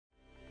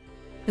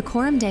The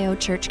Coram Deo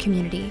Church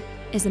community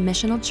is a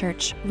missional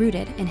church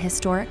rooted in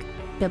historic,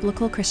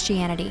 biblical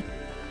Christianity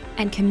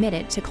and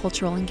committed to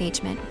cultural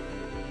engagement.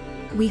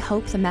 We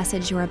hope the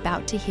message you're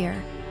about to hear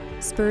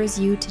spurs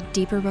you to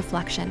deeper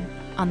reflection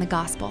on the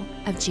gospel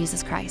of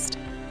Jesus Christ.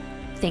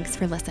 Thanks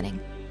for listening.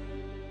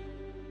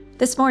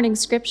 This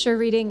morning's scripture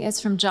reading is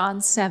from John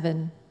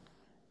 7.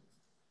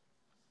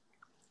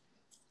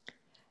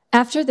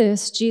 After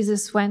this,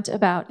 Jesus went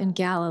about in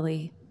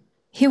Galilee.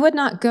 He would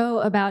not go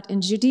about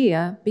in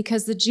Judea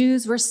because the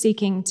Jews were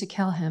seeking to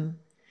kill him.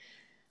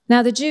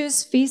 Now the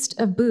Jews' feast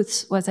of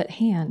booths was at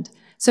hand,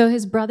 so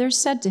his brothers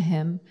said to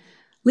him,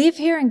 "Leave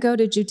here and go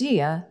to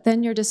Judea,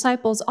 then your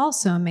disciples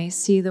also may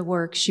see the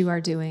works you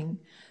are doing.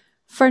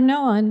 For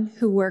no one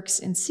works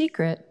in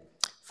secret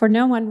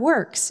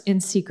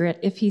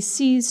if he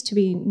sees to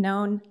be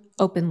known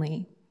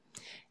openly.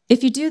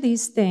 If you do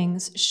these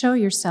things, show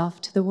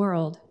yourself to the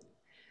world."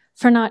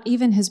 For not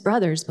even his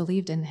brothers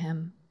believed in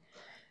him.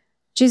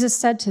 Jesus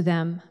said to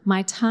them,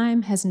 "My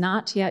time has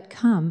not yet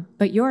come,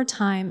 but your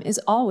time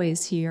is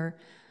always here.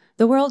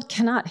 The world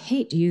cannot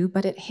hate you,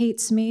 but it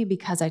hates me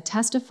because I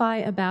testify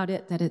about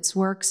it that its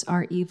works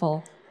are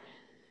evil.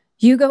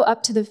 You go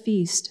up to the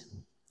feast.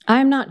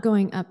 I am not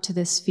going up to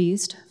this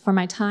feast, for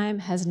my time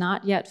has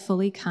not yet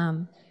fully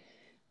come."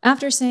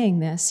 After saying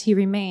this, he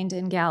remained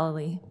in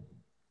Galilee.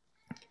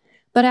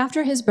 But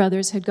after his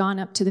brothers had gone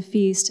up to the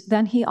feast,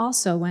 then he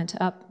also went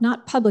up,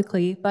 not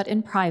publicly, but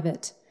in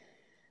private.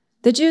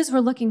 The Jews were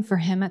looking for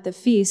him at the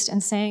feast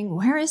and saying,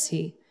 "Where is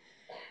he?"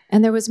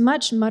 And there was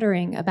much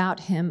muttering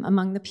about him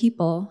among the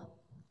people.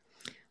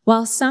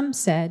 While some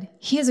said,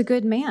 "He is a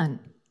good man,"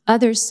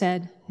 others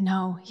said,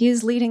 "No, he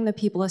is leading the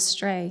people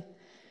astray."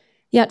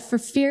 Yet for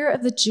fear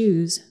of the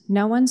Jews,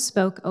 no one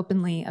spoke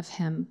openly of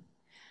him.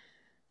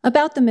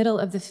 About the middle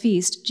of the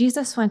feast,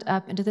 Jesus went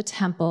up into the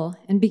temple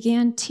and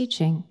began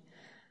teaching.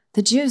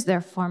 The Jews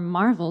therefore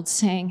marveled,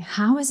 saying,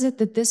 "How is it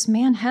that this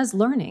man has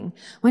learning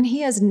when he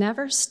has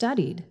never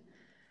studied?"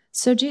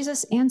 So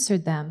Jesus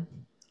answered them,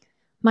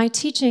 "My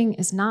teaching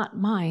is not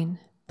mine,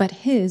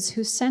 but his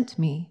who sent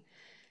me.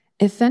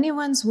 If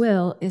anyone's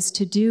will is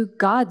to do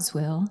God's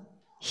will,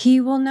 he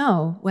will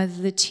know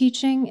whether the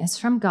teaching is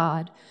from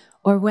God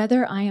or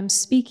whether I am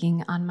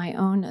speaking on my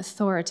own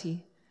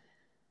authority.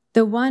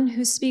 The one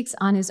who speaks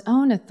on his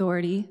own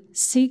authority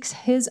seeks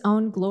his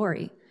own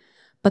glory,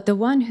 but the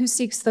one who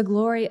seeks the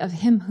glory of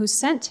him who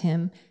sent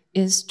him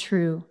is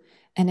true,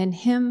 and in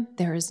him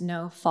there is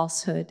no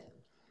falsehood.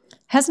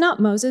 Has not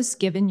Moses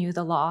given you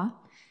the law?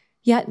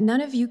 Yet none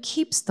of you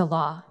keeps the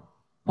law.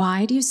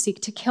 Why do you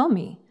seek to kill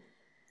me?"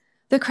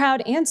 The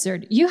crowd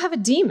answered, "You have a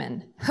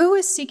demon. Who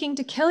is seeking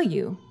to kill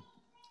you?"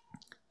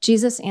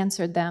 Jesus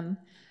answered them,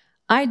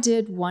 "I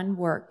did one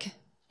work,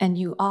 and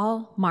you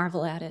all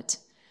marvel at it.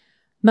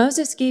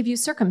 Moses gave you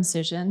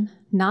circumcision,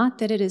 not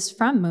that it is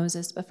from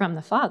Moses, but from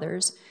the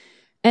fathers,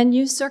 and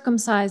you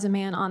circumcise a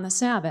man on the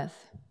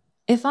Sabbath.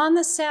 If on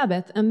the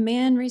Sabbath a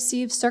man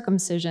receives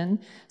circumcision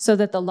so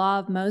that the law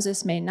of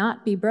Moses may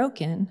not be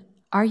broken,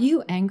 are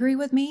you angry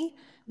with me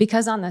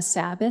because on the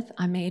Sabbath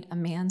I made a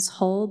man's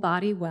whole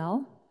body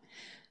well?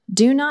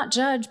 Do not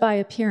judge by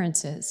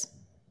appearances,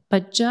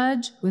 but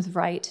judge with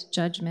right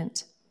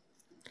judgment."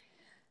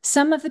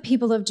 Some of the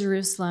people of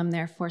Jerusalem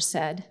therefore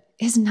said,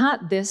 "Is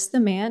not this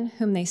the man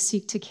whom they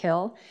seek to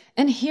kill?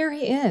 And here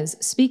he is,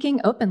 speaking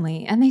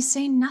openly, and they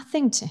say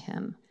nothing to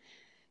him.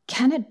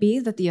 Can it be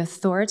that the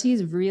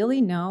authorities really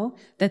know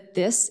that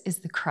this is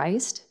the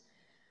Christ?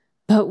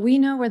 But we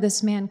know where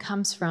this man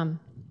comes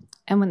from,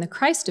 and when the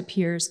Christ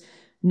appears,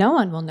 no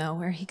one will know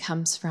where he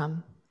comes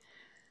from."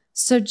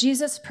 So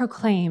Jesus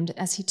proclaimed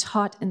as he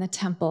taught in the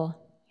temple,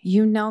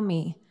 "You know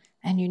me,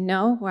 and you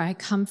know where I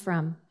come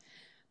from,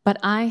 but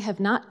I have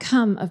not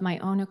come of my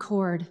own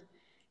accord.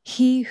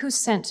 He who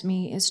sent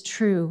me is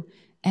true,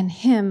 and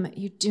him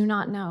you do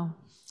not know.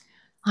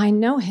 I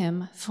know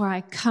him, for I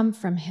come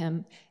from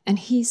him, and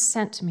he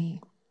sent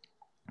me."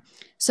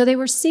 So they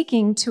were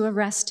seeking to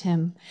arrest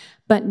him,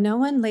 but no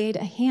one laid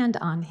a hand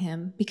on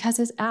him because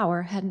his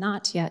hour had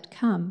not yet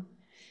come.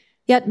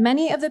 Yet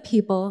many of the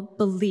people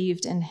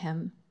believed in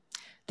him.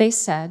 They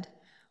said,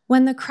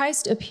 "When the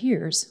Christ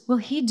appears, will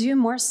he do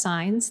more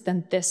signs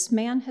than this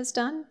man has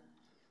done?"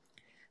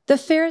 The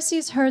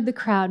Pharisees heard the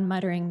crowd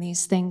muttering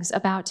these things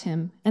about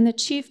him, and the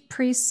chief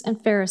priests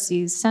and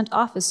Pharisees sent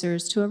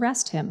officers to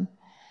arrest him.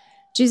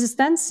 Jesus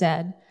then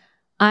said,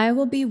 "I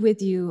will be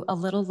with you a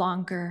little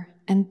longer,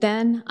 and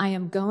then I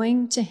am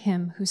going to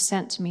him who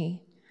sent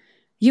me.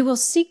 You will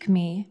seek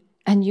me,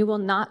 and you will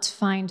not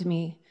find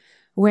me.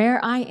 Where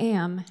I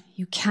am,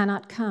 you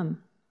cannot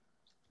come."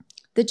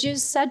 The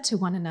Jews said to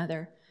one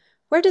another,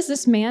 "Where does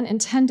this man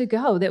intend to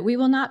go that we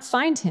will not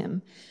find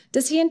him?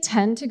 Does he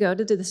intend to go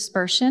to the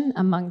dispersion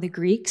among the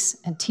Greeks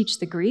and teach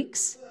the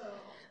Greeks?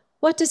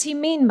 What does he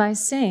mean by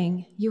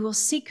saying, 'You will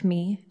seek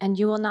me, and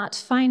you will not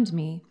find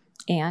me,'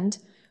 and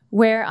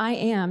 'Where I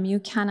am, you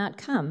cannot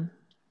come'?"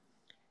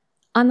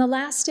 On the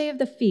last day of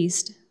the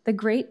feast, the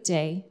great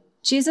day,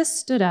 Jesus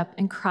stood up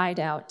and cried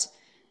out,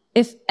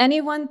 "If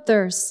anyone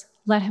thirsts,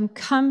 let him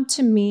come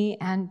to me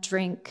and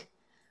drink.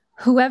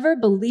 Whoever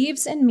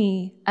believes in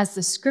me, as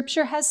the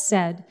scripture has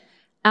said,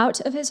 out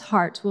of his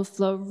heart will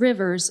flow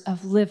rivers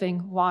of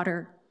living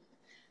water.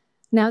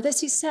 Now this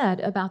he said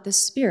about the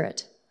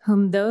Spirit,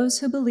 whom those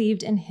who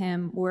believed in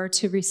him were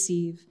to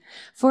receive.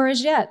 For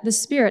as yet the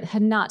Spirit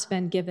had not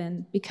been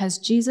given, because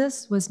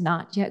Jesus was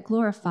not yet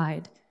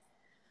glorified.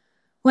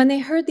 When they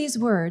heard these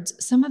words,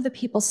 some of the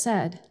people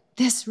said,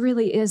 "This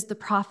really is the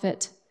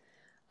prophet."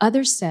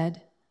 Others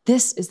said,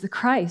 "This is the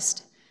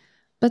Christ."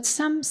 But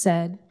some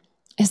said,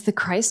 "Is the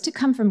Christ to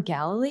come from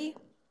Galilee?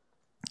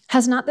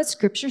 Has not the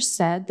scripture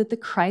said that the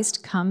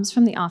Christ comes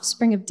from the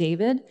offspring of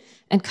David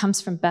and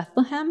comes from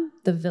Bethlehem,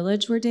 the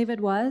village where David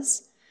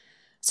was?"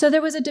 So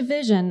there was a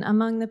division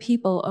among the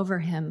people over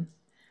him.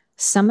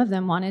 Some of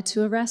them wanted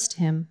to arrest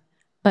him,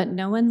 but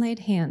no one laid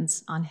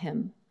hands on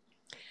him.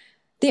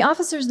 The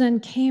officers then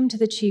came to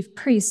the chief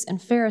priests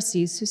and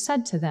Pharisees, who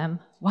said to them,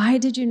 "Why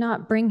did you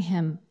not bring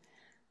him?"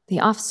 The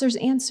officers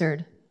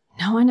answered,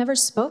 "No one ever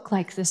spoke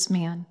like this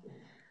man."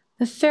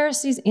 The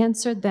Pharisees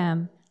answered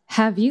them,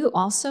 "Have you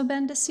also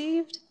been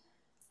deceived?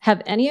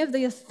 Have any of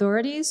the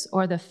authorities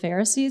or the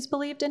Pharisees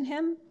believed in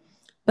him?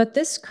 But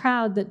this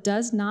crowd that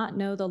does not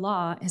know the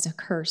law is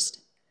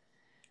accursed."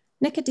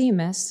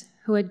 Nicodemus,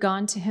 who had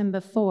gone to him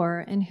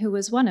before and who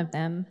was one of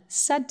them,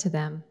 said to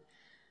them,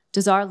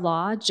 "Does our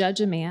law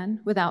judge a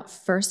man without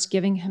first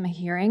giving him a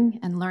hearing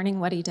and learning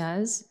what he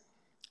does?"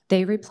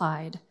 They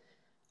replied,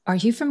 "Are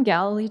you from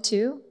Galilee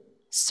too?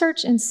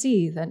 Search and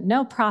see that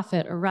no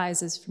prophet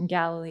arises from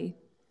Galilee."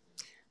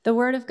 The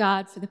word of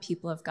God for the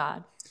people of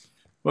God.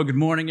 Well, good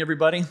morning,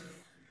 everybody.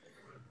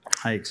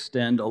 I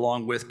extend,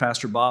 along with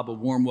Pastor Bob, a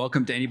warm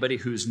welcome to anybody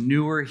who's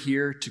newer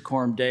here to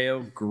Coram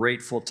Deo.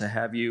 Grateful to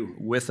have you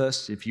with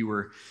us. If you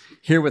were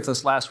here with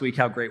us last week,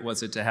 how great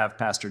was it to have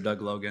Pastor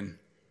Doug Logan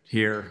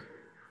here?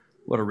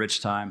 What a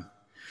rich time.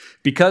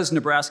 Because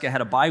Nebraska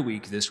had a bye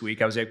week this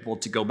week, I was able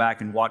to go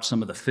back and watch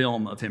some of the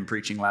film of him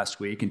preaching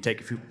last week and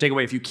take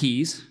away a few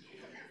keys.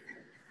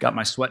 Got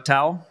my sweat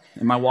towel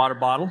and my water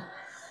bottle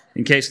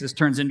in case this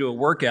turns into a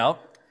workout.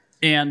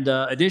 And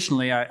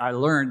additionally, I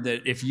learned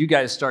that if you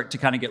guys start to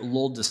kind of get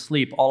lulled to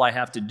sleep, all I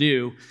have to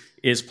do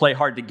is play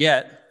hard to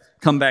get,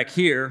 come back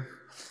here,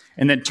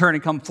 and then turn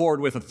and come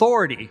forward with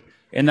authority.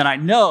 And then I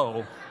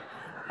know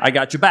I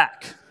got your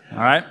back, all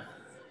right?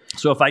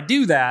 So if I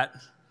do that,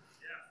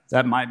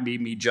 that might be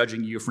me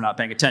judging you for not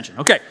paying attention.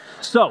 Okay,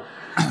 so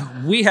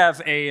we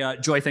have a,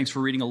 Joy, thanks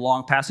for reading a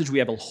long passage. We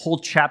have a whole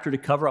chapter to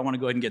cover. I want to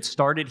go ahead and get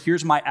started.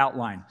 Here's my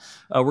outline.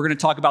 We're going to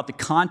talk about the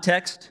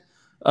context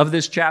of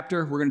this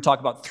chapter. We're going to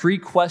talk about 3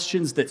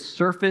 questions that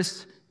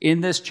surface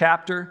in this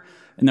chapter,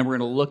 and then we're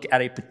going to look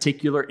at a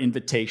particular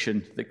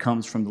invitation that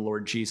comes from the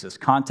Lord Jesus.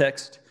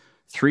 Context,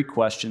 3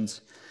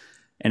 questions,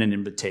 and an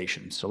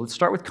invitation. So let's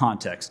start with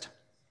context.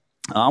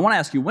 I want to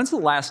ask you, when's the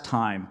last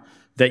time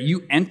that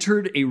you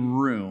entered a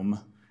room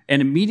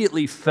and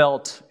immediately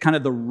felt kind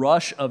of the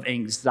rush of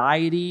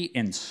anxiety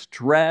and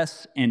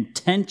stress and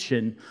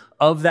tension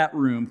of that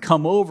room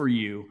come over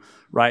you,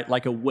 right,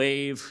 like a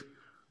wave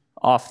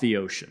off the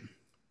ocean?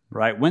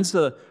 Right? When's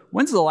the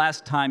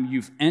last time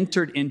you've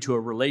entered into a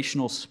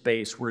relational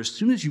space where as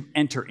soon as you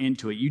enter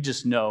into it, you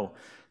just know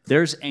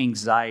there's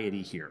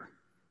anxiety here?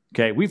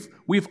 Okay,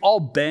 we've all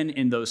been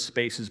in those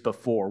spaces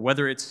before,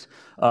 whether it's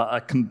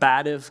a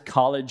combative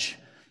college,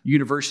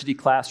 university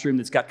classroom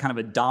that's got kind of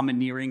a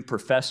domineering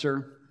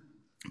professor.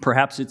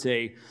 Perhaps it's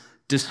a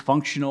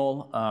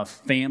dysfunctional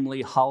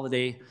family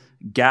holiday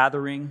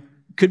gathering.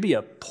 It could be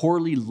a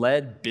poorly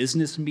led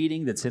business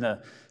meeting that's in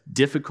a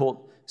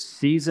difficult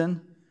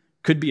season.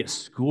 Could be a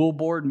school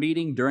board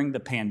meeting during the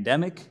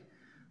pandemic.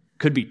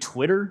 Could be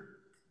Twitter,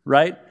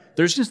 right?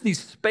 There's just these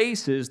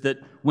spaces that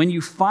when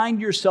you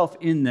find yourself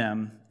in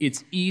them,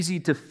 it's easy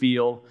to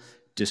feel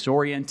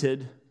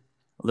disoriented,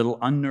 a little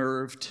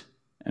unnerved,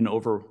 and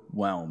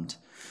overwhelmed.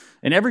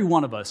 And every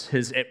one of us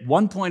has at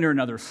one point or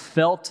another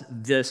felt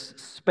this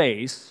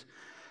space.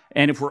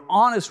 And if we're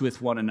honest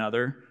with one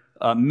another,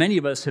 many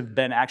of us have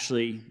been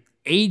actually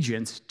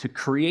agents to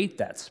create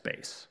that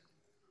space.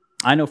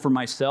 I know for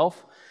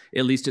myself,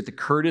 at least at the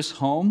Curtis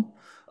home,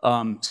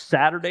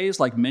 Saturdays,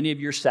 like many of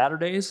your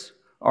Saturdays,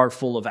 are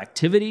full of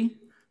activity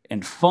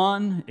and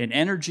fun and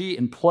energy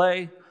and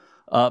play.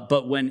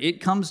 But when it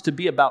comes to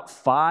be about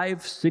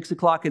 5, 6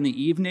 o'clock in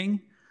the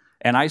evening,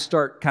 and I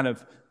start kind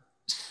of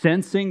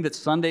sensing that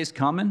Sunday's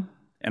coming,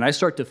 and I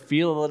start to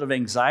feel a little of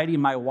anxiety,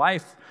 my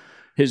wife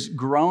has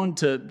grown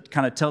to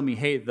kind of tell me,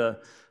 hey, the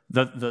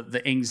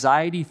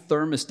anxiety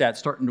thermostat's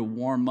starting to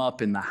warm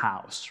up in the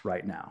house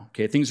right now.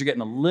 Okay, things are getting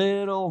a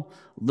little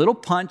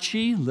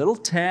punchy, little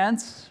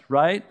tense,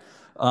 right?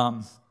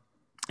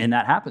 And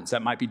that happens.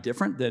 That might be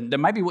different that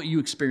might be what you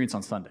experience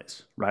on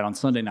Sundays, right? On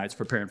Sunday nights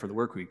preparing for the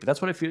work week. But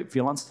that's what I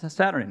feel on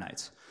Saturday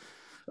nights.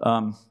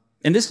 And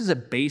this is a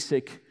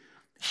basic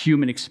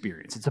human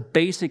experience. It's a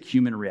basic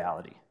human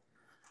reality.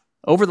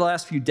 Over the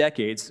last few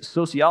decades,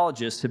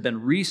 sociologists have been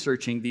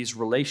researching these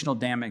relational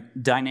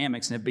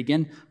dynamics and have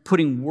begun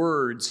putting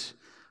words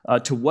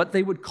to what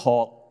they would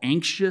call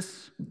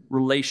anxious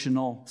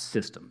relational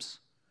systems.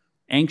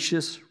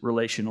 Anxious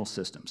relational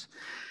systems.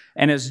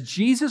 And as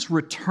Jesus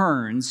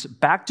returns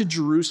back to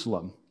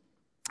Jerusalem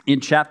in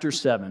chapter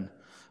 7,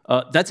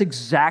 that's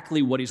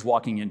exactly what he's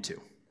walking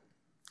into.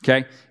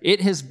 Okay?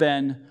 It has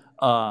been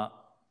a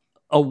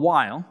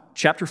while.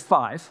 Chapter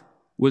 5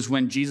 was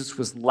when Jesus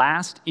was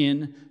last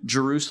in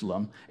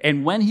Jerusalem.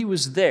 And when he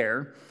was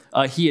there,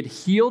 he had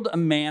healed a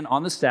man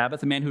on the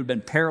Sabbath, a man who had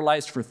been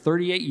paralyzed for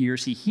 38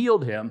 years. He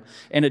healed him.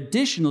 And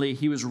additionally,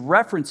 he was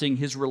referencing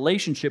his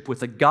relationship with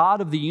the God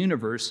of the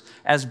universe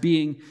as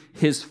being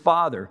his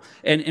Father.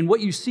 And what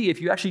you see, if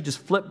you actually just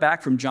flip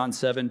back from John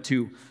 7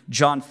 to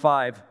John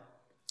 5,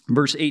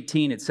 verse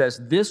 18, it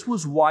says, "This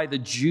was why the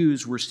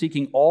Jews were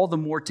seeking all the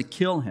more to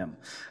kill him,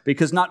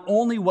 because not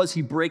only was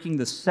he breaking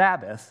the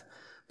Sabbath,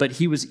 but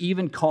he was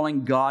even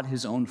calling God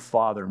his own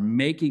Father,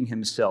 making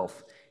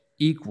himself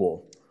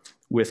equal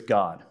with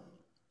God."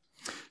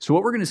 So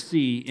what we're going to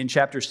see in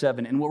chapter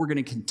 7, and what we're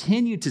going to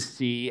continue to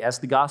see as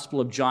the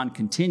Gospel of John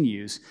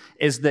continues,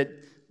 is that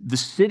the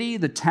city,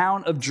 the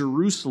town of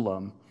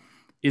Jerusalem,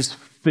 is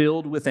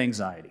filled with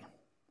anxiety.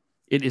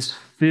 It is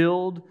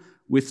filled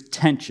with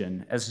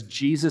tension as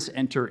Jesus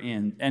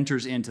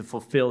enters in to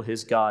fulfill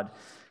his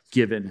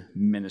God-given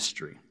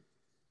ministry.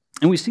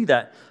 And we see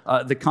that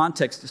the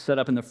context is set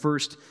up in the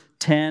first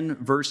 10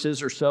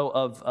 verses or so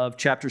of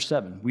chapter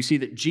 7. We see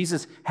that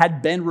Jesus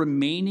had been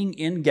remaining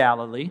in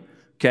Galilee,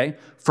 okay?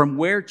 From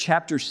where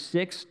chapter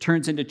 6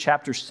 turns into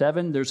chapter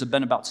 7, there's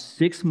been about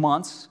 6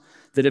 months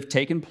that have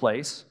taken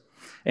place.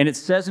 And it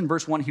says in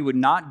verse 1, he would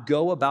not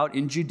go about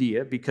in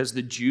Judea because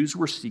the Jews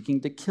were seeking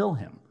to kill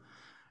him.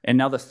 And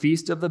now the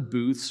Feast of the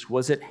Booths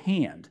was at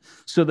hand.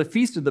 So the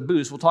Feast of the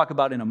Booths, we'll talk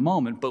about in a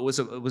moment, but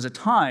it was a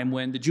time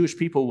when the Jewish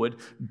people would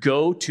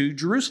go to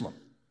Jerusalem.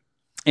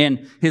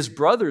 And his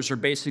brothers are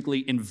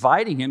basically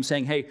inviting him,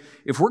 saying, hey,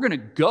 if we're going to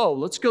go,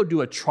 let's go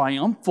do a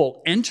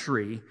triumphal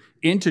entry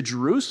into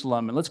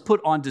Jerusalem, and let's put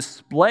on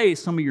display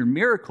some of your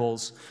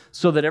miracles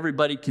so that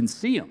everybody can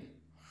see them,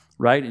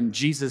 right? And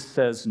Jesus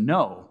says,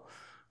 no,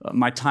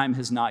 my time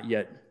has not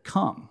yet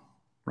come.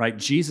 Right?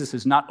 Jesus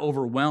is not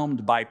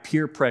overwhelmed by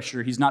peer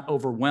pressure. He's not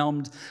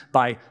overwhelmed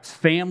by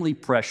family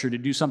pressure to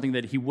do something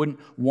that he wouldn't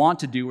want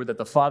to do or that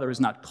the Father has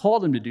not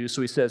called him to do.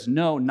 So he says,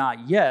 no,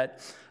 not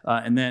yet.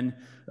 And then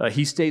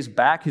he stays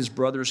back. His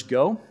brothers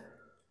go.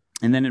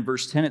 And then in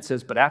verse 10 it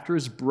says, but after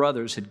his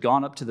brothers had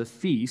gone up to the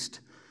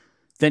feast,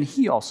 then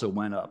he also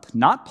went up,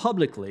 not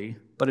publicly,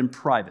 but in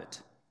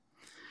private.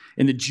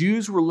 And the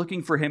Jews were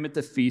looking for him at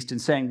the feast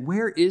and saying,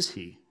 where is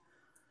he?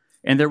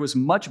 And there was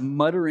much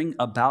muttering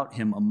about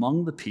him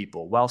among the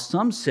people. While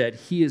some said,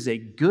 he is a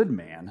good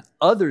man,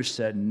 others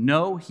said,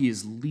 no, he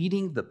is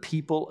leading the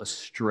people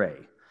astray.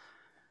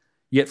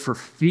 Yet for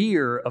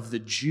fear of the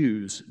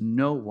Jews,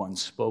 no one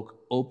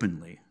spoke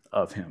openly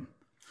of him.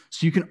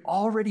 So you can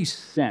already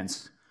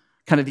sense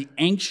kind of the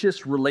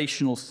anxious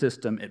relational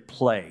system at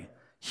play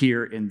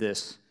here in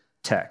this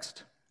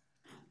text.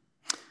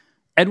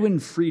 Edwin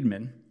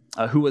Friedman,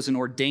 who was an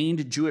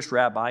ordained Jewish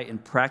rabbi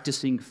and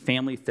practicing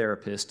family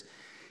therapist,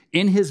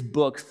 in his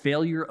book,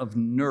 Failure of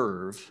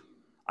Nerve,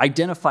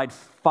 identified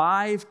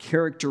 5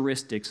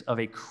 characteristics of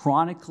a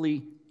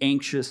chronically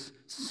anxious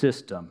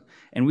system.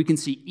 And we can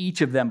see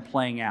each of them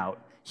playing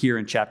out here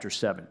in chapter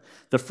 7.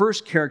 The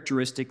first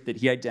characteristic that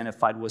he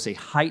identified was a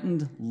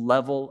heightened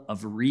level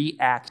of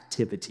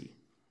reactivity.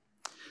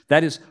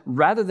 That is,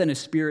 rather than a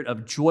spirit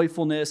of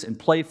joyfulness and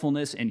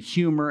playfulness and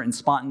humor and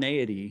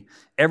spontaneity,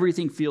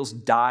 everything feels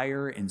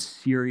dire and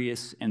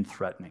serious and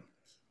threatening.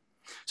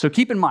 So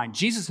keep in mind,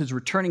 Jesus is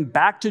returning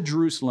back to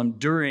Jerusalem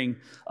during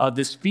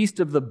this Feast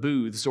of the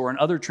Booths, or in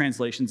other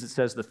translations it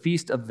says the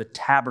Feast of the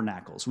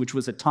Tabernacles, which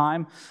was a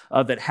time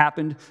that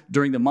happened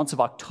during the months of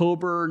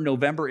October,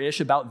 November-ish,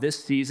 about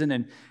this season.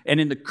 And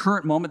in the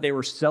current moment, they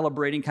were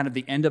celebrating kind of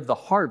the end of the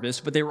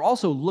harvest, but they were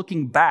also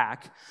looking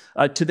back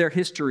to their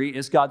history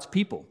as God's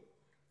people,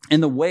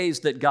 and the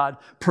ways that God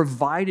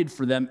provided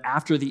for them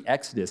after the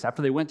Exodus,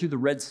 after they went through the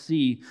Red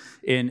Sea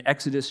in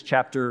Exodus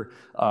chapter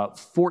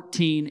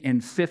 14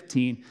 and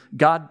 15,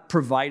 God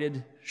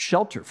provided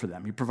shelter for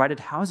them. He provided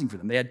housing for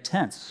them. They had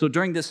tents. So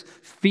during this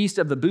Feast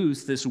of the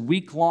Booths, this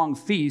week-long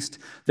feast,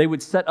 they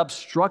would set up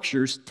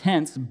structures,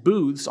 tents,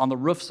 booths on the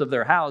roofs of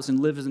their house and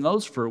live in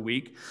those for a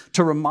week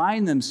to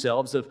remind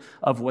themselves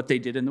of what they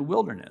did in the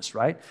wilderness,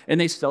 right?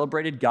 And they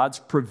celebrated God's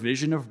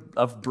provision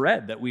of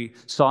bread that we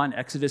saw in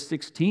Exodus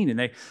 16. And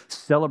they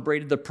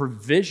celebrated the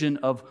provision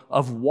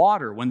of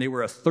water when they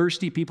were a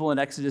thirsty people in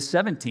Exodus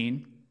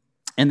 17.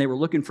 And they were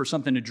looking for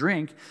something to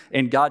drink,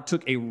 and God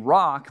took a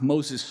rock,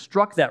 Moses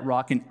struck that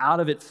rock, and out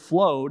of it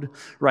flowed,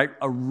 right,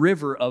 a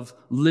river of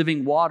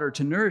living water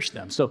to nourish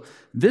them. So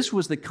this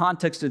was the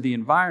context of the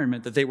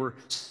environment that they were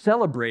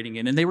celebrating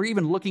in, and they were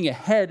even looking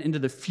ahead into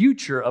the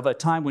future of a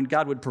time when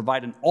God would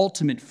provide an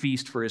ultimate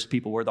feast for his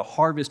people, where the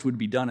harvest would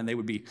be done and they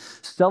would be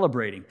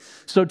celebrating.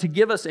 So to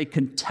give us a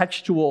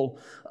contextual,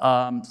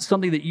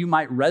 something that you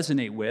might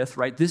resonate with,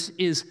 right, this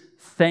is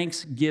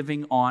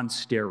Thanksgiving on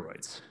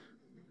steroids.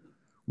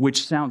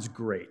 Which sounds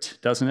great,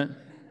 doesn't it?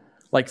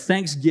 Like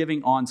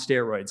Thanksgiving on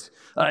steroids.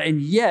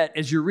 And yet,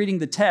 as you're reading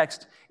the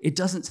text, it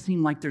doesn't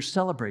seem like they're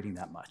celebrating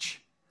that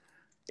much.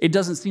 it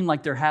doesn't seem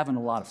like they're having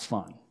a lot of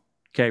fun.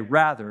 Okay,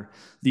 rather,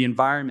 the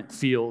environment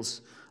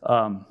feels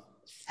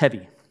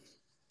heavy.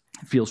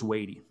 It feels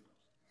weighty.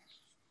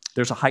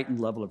 There's a heightened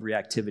level of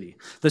reactivity.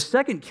 The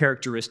second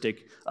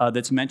characteristic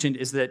that's mentioned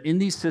is that in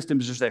these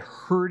systems, there's a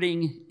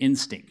herding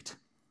instinct.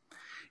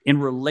 In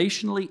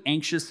relationally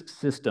anxious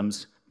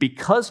systems,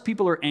 because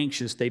people are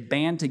anxious, they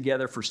band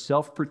together for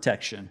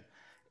self-protection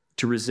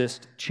to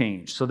resist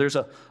change. So there's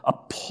a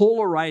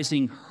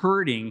polarizing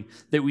herding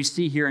that we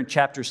see here in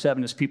chapter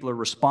 7 as people are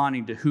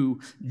responding to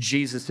who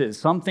Jesus is.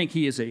 Some think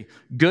he is a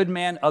good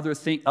man. Others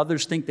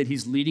think that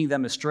he's leading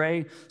them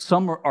astray.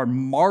 Some are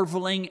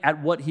marveling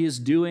at what he is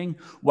doing,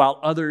 while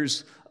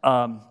others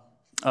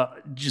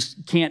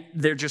just can't.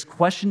 They're just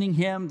questioning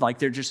him. Like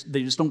they just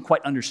don't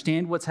quite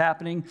understand what's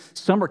happening.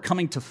 Some are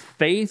coming to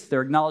faith.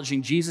 They're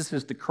acknowledging Jesus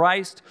as the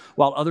Christ,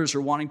 while others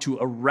are wanting to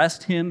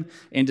arrest him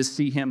and to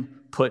see him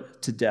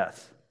put to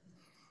death.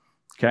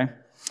 Okay?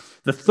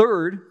 The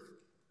third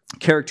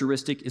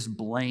characteristic is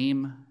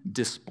blame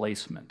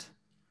displacement.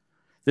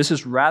 This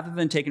is rather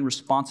than taking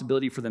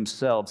responsibility for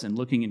themselves and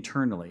looking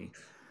internally,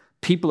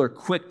 people are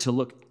quick to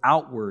look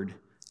outward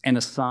and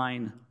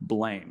assign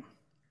blame.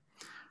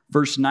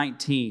 Verse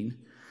 19,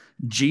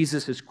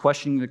 Jesus is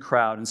questioning the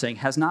crowd and saying,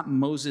 "Has not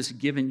Moses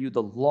given you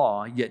the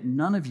law, yet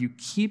none of you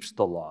keeps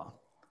the law?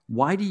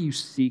 Why do you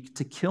seek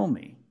to kill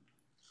me?"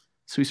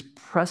 So he's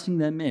pressing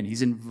them in.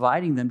 He's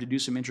inviting them to do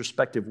some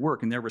introspective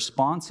work. And their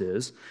response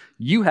is,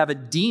 you have a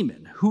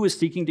demon who is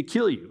seeking to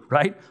kill you,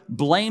 right?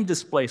 Blame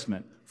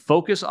displacement.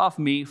 Focus off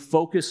me,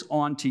 focus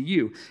on to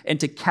you. And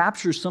to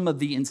capture some of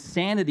the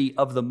insanity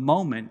of the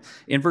moment,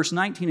 in verse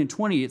 19 and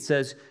 20, it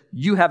says,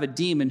 you have a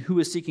demon who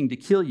is seeking to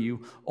kill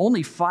you.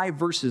 Only 5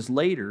 verses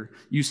later,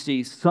 you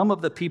see, some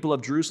of the people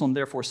of Jerusalem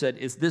therefore said,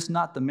 is this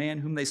not the man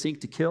whom they seek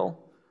to kill?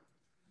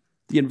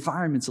 The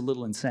environment's a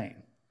little insane,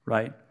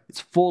 right? It's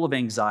full of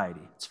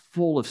anxiety. It's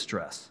full of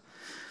stress.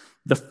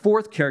 The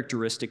fourth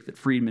characteristic that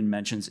Friedman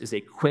mentions is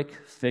a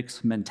quick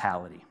fix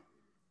mentality.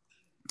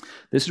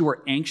 This is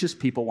where anxious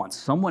people want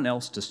someone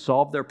else to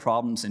solve their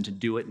problems and to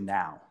do it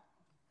now.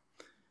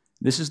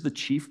 This is the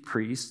chief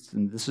priests,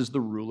 and this is the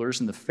rulers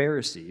and the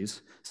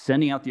Pharisees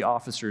sending out the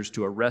officers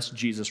to arrest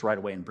Jesus right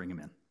away and bring him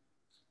in.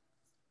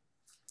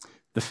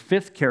 The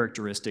fifth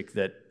characteristic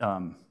that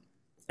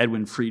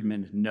Edwin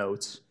Friedman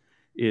notes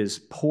is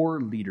poor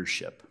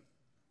leadership.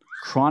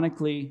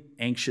 Chronically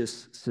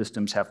anxious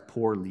systems have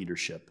poor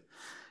leadership.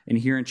 And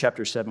here in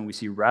chapter 7, we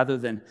see rather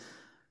than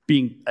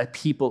being a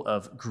people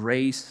of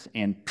grace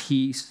and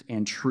peace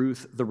and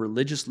truth, the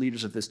religious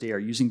leaders of this day are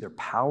using their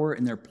power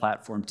and their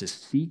platform to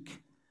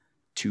seek,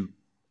 to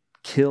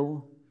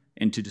kill,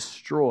 and to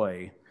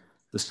destroy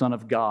the Son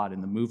of God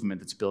and the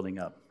movement that's building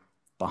up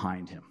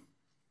behind him.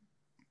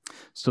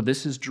 So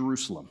this is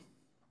Jerusalem,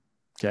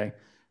 okay?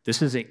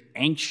 This is an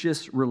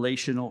anxious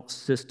relational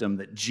system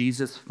that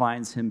Jesus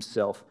finds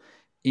himself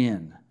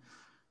in.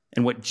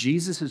 And what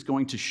Jesus is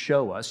going to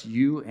show us,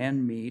 you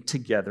and me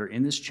together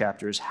in this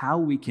chapter, is how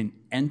we can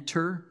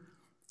enter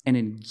and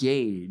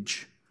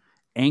engage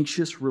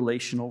anxious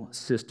relational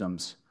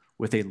systems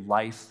with a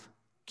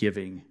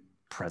life-giving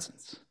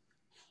presence.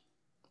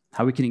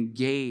 How we can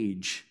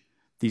engage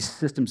these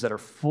systems that are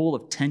full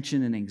of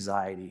tension and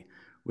anxiety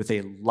with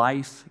a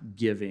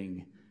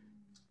life-giving,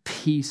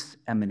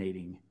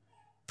 peace-emanating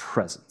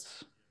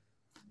presence.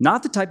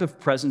 Not the type of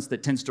presence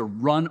that tends to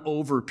run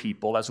over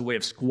people as a way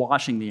of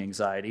squashing the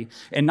anxiety,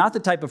 and not the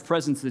type of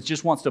presence that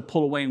just wants to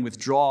pull away and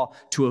withdraw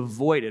to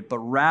avoid it, but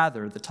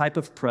rather the type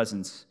of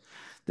presence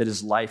that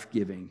is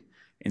life-giving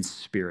and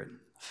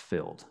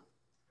spirit-filled.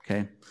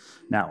 Okay?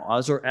 Now,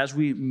 as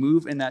we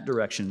move in that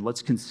direction,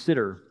 let's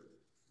consider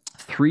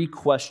 3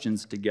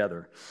 questions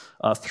together.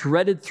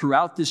 Threaded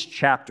throughout this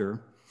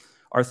chapter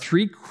are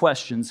 3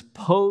 questions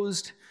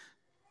posed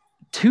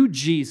to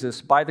Jesus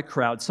by the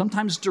crowd,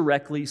 sometimes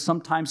directly,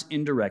 sometimes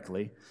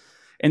indirectly.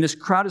 And this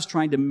crowd is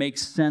trying to make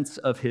sense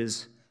of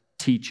his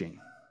teaching.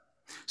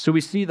 So we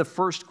see the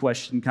first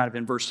question kind of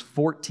in verse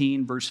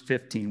 14, verse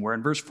 15, where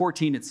in verse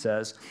 14 it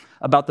says,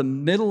 about the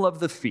middle of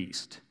the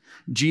feast,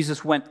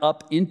 Jesus went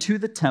up into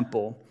the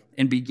temple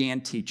and began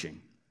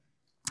teaching.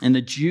 And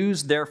the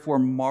Jews therefore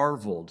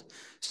marveled,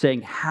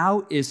 saying,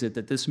 how is it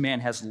that this man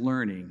has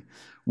learning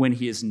when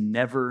he has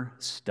never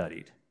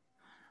studied?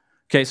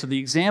 Okay, so the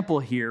example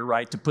here,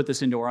 right, to put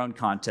this into our own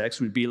context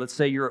would be, let's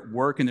say you're at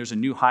work and there's a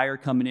new hire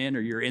coming in,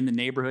 or you're in the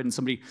neighborhood and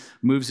somebody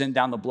moves in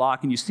down the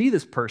block and you see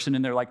this person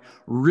and they're like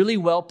really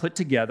well put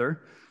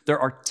together. They're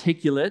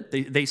articulate.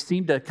 They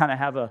seem to kind of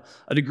have a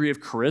degree of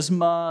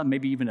charisma,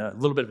 maybe even a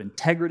little bit of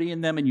integrity in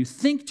them. And you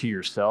think to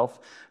yourself,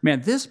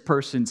 man, this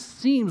person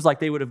seems like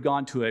they would have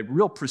gone to a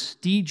real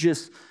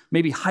prestigious,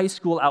 maybe high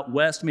school out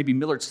west, maybe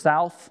Millard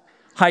South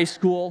High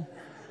School,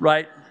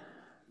 right?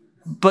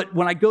 But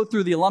when I go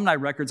through the alumni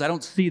records, I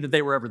don't see that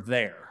they were ever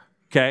there,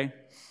 okay?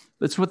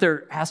 That's what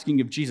they're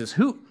asking of Jesus.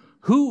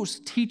 Whose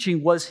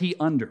teaching was he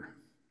under?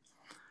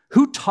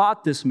 Who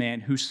taught this man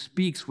who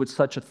speaks with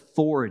such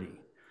authority?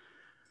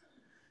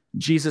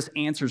 Jesus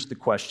answers the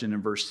question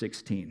in verse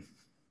 16.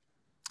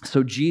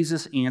 So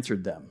Jesus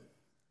answered them,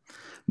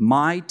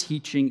 My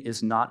teaching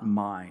is not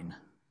mine,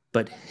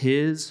 but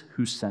his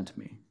who sent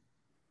me.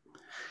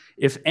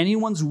 If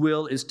anyone's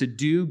will is to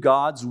do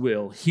God's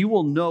will, he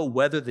will know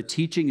whether the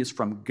teaching is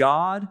from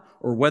God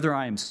or whether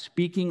I am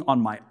speaking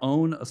on my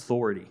own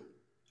authority.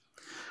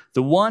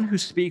 The one who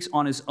speaks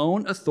on his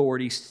own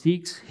authority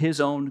seeks his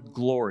own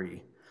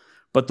glory,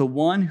 but the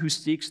one who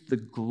seeks the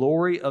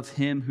glory of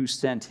him who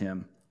sent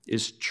him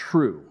is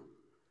true,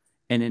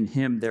 and in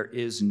him there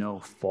is no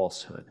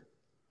falsehood.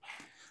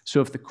 So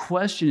if the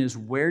question is,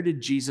 where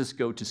did Jesus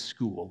go to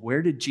school?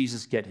 Where did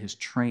Jesus get his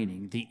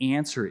training? The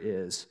answer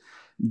is,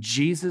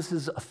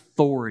 Jesus'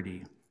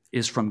 authority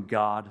is from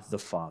God the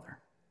Father.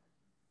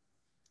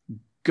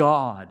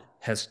 God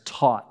has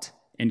taught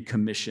and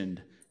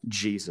commissioned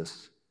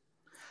Jesus.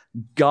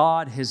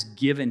 God has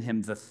given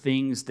him the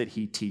things that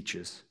he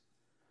teaches.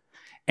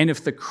 And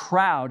if the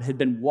crowd had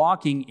been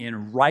walking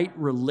in right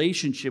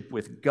relationship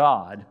with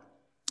God,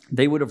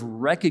 they would have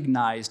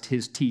recognized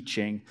his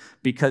teaching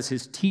because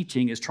his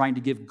teaching is trying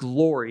to give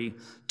glory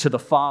to the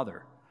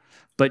Father.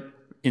 But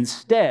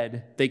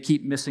instead, they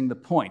keep missing the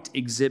point.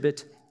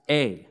 Exhibit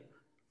A,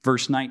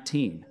 verse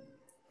 19.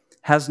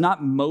 Has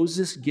not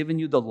Moses given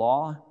you the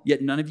law?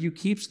 Yet none of you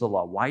keeps the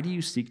law. Why do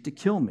you seek to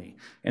kill me?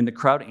 And the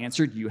crowd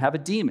answered, you have a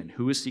demon.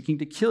 Who is seeking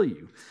to kill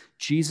you?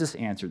 Jesus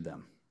answered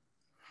them,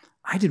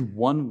 I did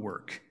one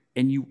work,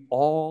 and you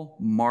all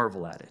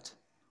marvel at it.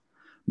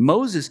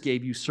 Moses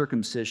gave you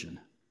circumcision.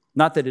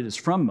 Not that it is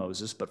from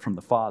Moses, but from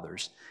the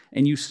fathers.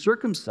 And you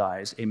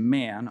circumcise a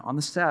man on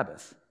the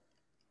Sabbath.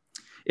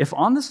 If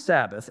on the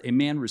Sabbath a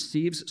man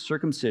receives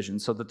circumcision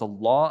so that the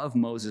law of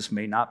Moses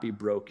may not be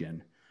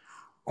broken,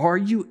 are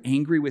you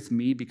angry with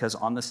me because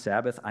on the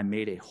Sabbath I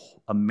made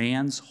a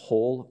man's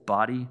whole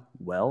body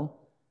well?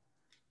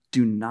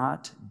 Do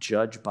not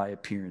judge by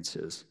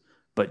appearances,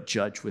 but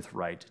judge with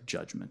right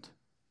judgment.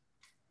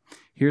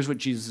 Here's what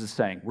Jesus is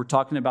saying. We're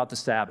talking about the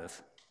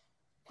Sabbath.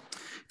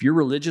 If your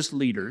religious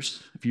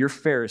leaders, if your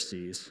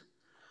Pharisees,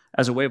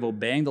 as a way of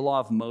obeying the law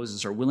of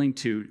Moses, are willing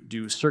to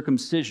do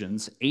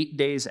circumcisions 8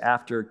 days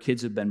after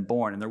kids have been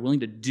born, and they're willing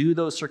to do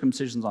those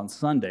circumcisions on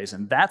Sundays,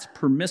 and that's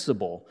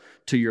permissible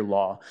to your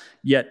law,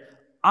 yet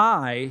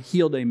I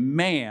healed a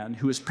man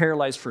who was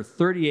paralyzed for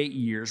 38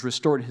 years,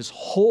 restored his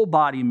whole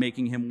body,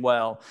 making him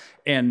well,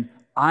 and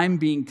I'm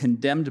being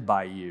condemned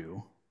by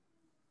you.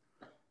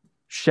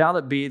 Shall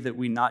it be that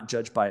we not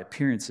judge by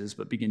appearances,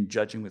 but begin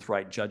judging with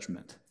right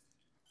judgment?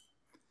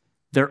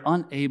 They're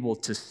unable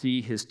to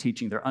see his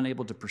teaching. They're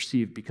unable to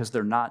perceive because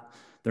they're not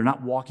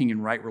walking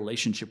in right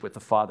relationship with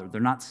the Father.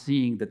 They're not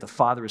seeing that the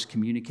Father is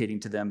communicating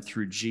to them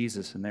through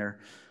Jesus, and they're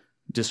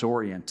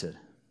disoriented.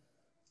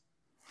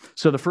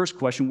 So the first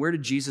question, where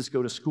did Jesus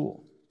go to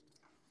school?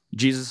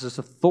 Jesus'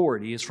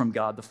 authority is from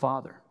God the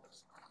Father.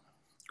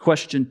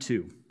 Question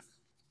 2,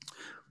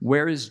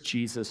 where is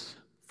Jesus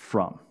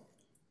from?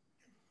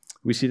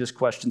 We see this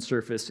question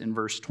surface in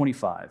verse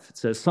 25. It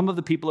says, some of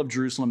the people of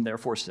Jerusalem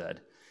therefore said,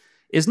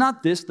 is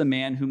not this the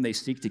man whom they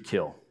seek to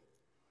kill?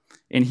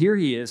 And here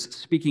he is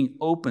speaking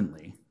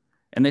openly,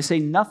 and they say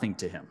nothing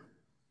to him.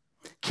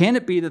 Can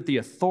it be that the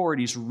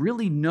authorities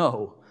really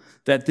know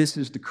that this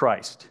is the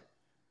Christ?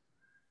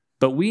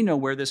 But we know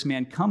where this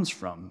man comes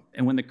from,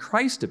 and when the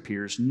Christ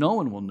appears, no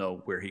one will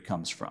know where he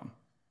comes from.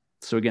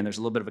 So again, there's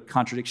a little bit of a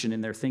contradiction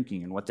in their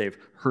thinking and what they've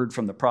heard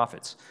from the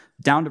prophets.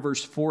 Down to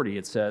verse 40,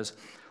 it says,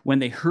 when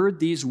they heard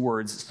these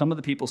words, some of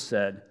the people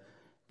said,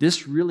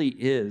 this really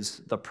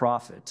is the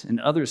prophet. And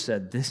others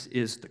said, this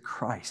is the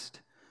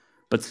Christ.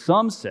 But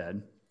some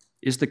said,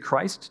 is the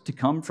Christ to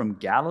come from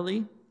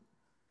Galilee?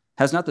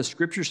 Has not the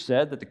scripture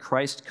said that the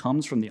Christ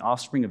comes from the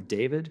offspring of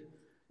David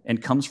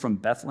and comes from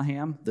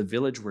Bethlehem, the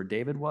village where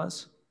David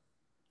was?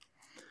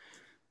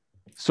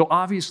 So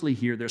obviously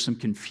here there's some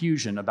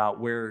confusion about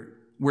where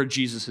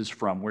Jesus is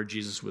from, where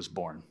Jesus was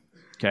born,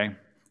 okay?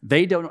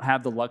 They don't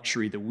have the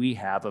luxury that we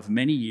have of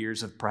many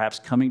years of perhaps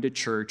coming to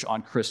church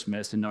on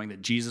Christmas and knowing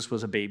that Jesus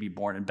was a baby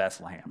born in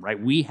Bethlehem,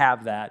 right? We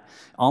have that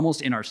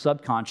almost in our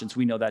subconscious.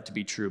 We know that to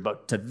be true.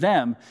 But to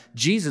them,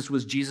 Jesus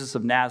was Jesus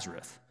of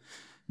Nazareth.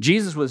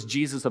 Jesus was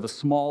Jesus of a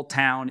small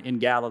town in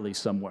Galilee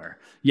somewhere.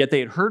 Yet they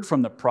had heard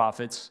from the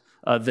prophets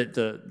that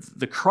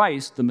the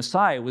Christ, the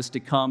Messiah, was to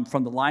come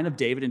from the line of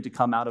David and to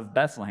come out of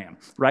Bethlehem,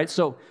 right?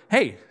 So,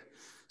 hey,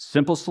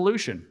 simple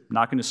solution.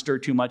 Not going to stir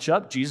too much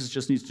up. Jesus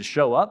just needs to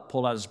show up,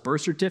 pull out his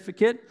birth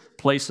certificate,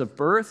 place of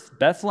birth,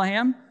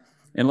 Bethlehem,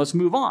 and let's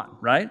move on,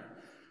 right?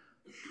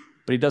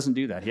 But he doesn't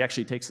do that. He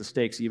actually takes the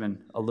stakes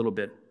even a little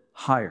bit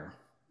higher.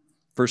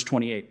 Verse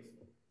 28.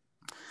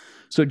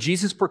 So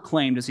Jesus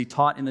proclaimed as he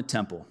taught in the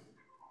temple,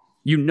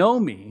 you know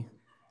me,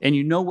 and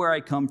you know where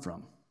I come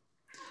from,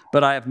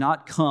 but I have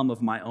not come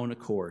of my own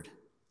accord.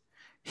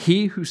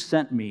 He who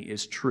sent me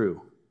is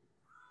true,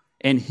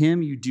 and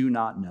him you do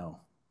not know.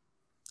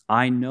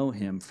 I know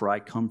him, for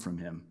I come from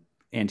him,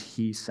 and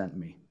he sent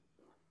me.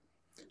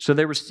 So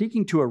they were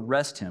seeking to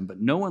arrest him, but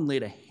no one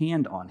laid a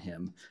hand on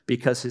him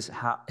because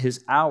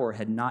his hour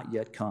had not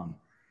yet come.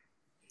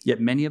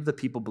 Yet many of the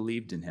people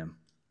believed in him.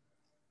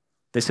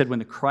 They said, when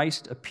the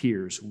Christ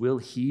appears, will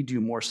he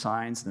do more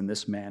signs than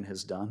this man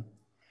has done?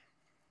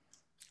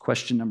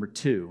 Question number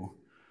 2,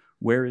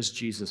 where is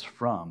Jesus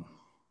from?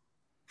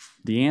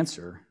 The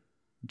answer,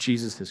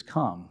 Jesus has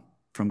come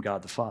from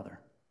God the Father.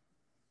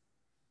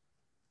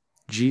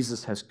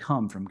 Jesus has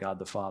come from God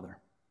the Father.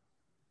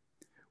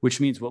 Which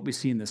means what we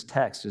see in this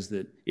text is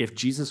that if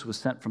Jesus was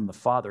sent from the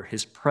Father,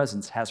 his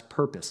presence has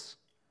purpose.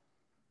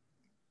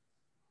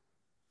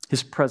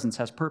 His presence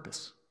has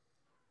purpose.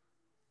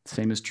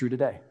 Same is true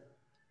today.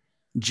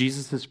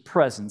 Jesus'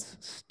 presence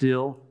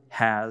still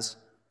has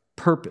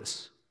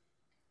purpose.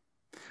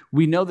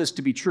 We know this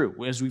to be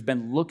true as we've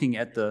been looking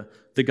at the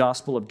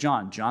Gospel of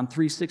John. John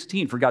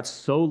 3:16, for God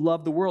so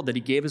loved the world that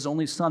he gave his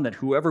only Son, that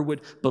whoever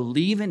would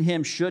believe in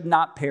him should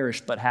not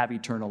perish but have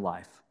eternal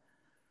life.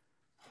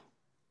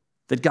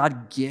 That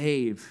God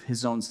gave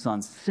his own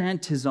Son,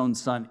 sent his own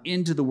Son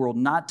into the world,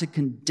 not to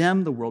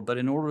condemn the world, but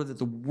in order that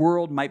the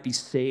world might be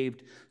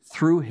saved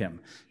through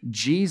him.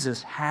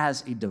 Jesus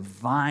has a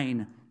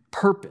divine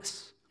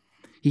purpose.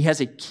 He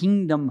has a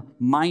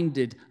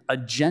kingdom-minded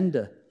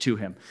agenda to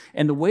him.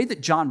 And the way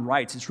that John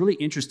writes is really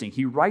interesting.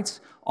 He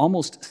writes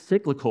almost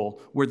cyclical,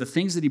 where the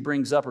things that he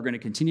brings up are going to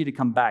continue to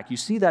come back. You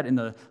see that in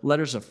the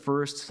letters of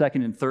 1st,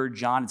 2nd, and 3rd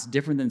John. It's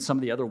different than some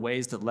of the other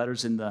ways that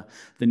letters in the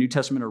New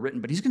Testament are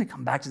written, but he's going to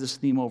come back to this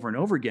theme over and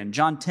over again.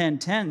 John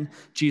 10:10,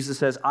 Jesus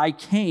says, I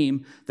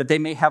came that they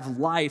may have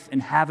life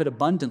and have it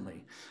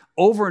abundantly.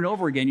 Over and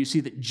over again, you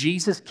see that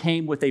Jesus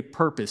came with a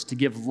purpose to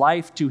give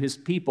life to his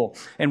people.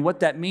 And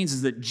what that means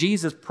is that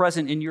Jesus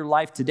present in your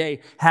life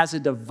today has a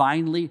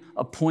divinely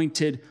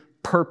appointed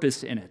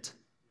purpose in it.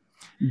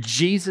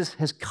 Jesus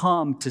has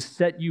come to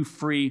set you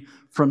free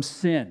from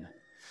sin.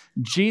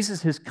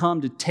 Jesus has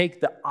come to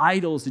take the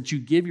idols that you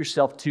give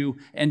yourself to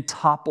and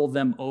topple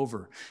them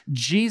over.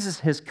 Jesus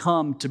has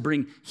come to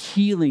bring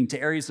healing to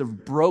areas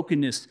of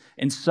brokenness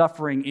and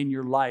suffering in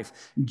your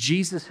life.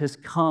 Jesus has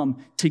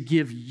come to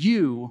give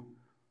you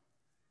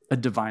a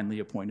divinely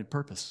appointed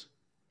purpose.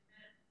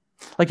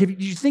 Like,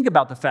 if you think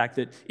about the fact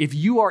that if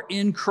you are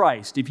in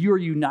Christ, if you are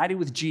united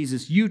with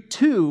Jesus, you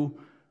too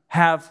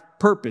have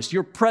purpose.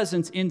 Your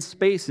presence in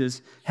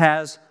spaces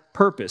has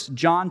purpose.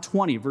 John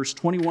 20, verse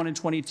 21 and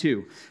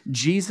 22.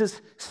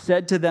 Jesus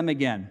said to them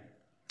again,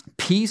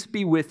 peace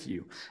be with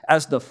you.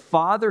 As the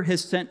Father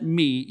has sent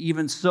me,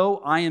 even so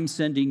I am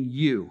sending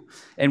you.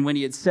 And when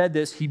he had said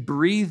this, he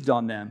breathed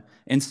on them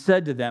and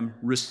said to them,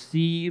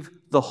 receive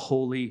the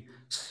Holy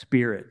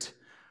Spirit.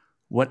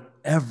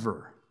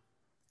 Whatever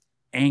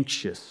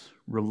anxious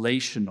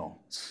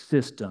relational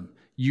system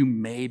you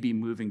may be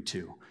moving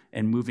to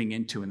and moving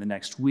into in the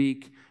next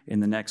week,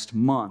 in the next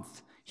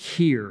month,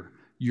 here,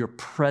 your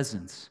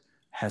presence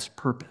has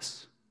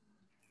purpose.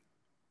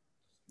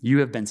 You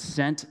have been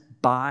sent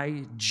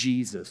by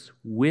Jesus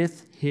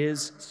with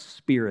his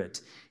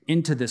Spirit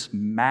into this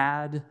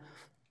mad,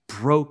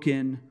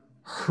 broken,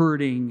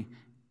 hurting,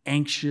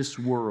 anxious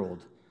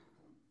world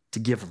to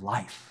give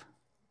life.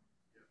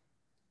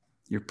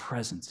 Your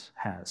presence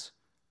has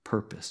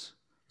purpose.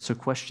 So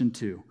question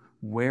 2,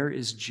 where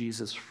is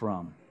Jesus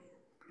from?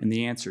 And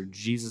the answer,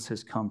 Jesus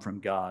has come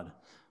from God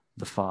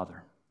the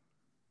Father.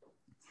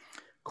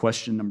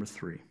 Question number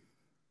 3,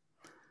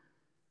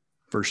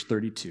 verse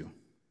 32.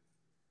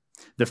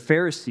 The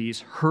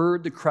Pharisees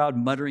heard the crowd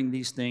muttering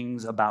these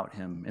things about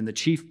him, and the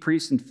chief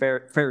priests and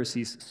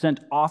Pharisees sent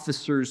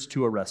officers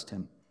to arrest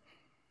him.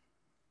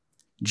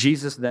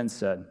 Jesus then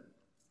said,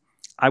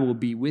 I will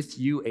be with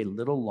you a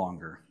little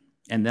longer,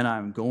 and then I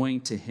am going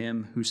to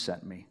him who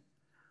sent me.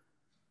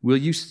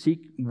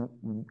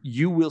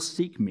 You will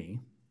seek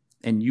me,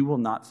 and you will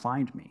not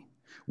find me.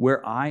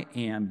 Where I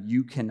am,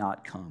 you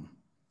cannot come.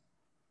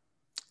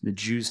 The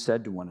Jews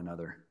said to one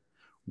another,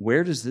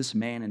 where does this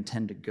man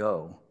intend to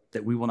go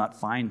that we will not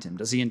find him?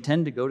 Does he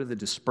intend to go to the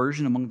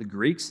dispersion among the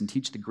Greeks and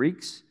teach the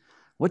Greeks?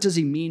 What does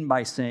he mean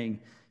by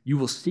saying, you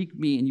will seek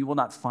me and you will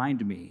not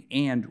find me,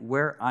 and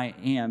where I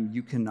am,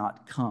 you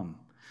cannot come?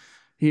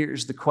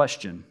 Here's the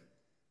question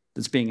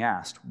that's being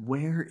asked.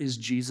 Where is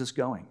Jesus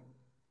going?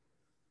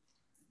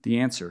 The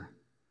answer,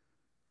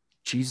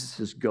 Jesus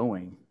is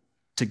going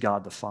to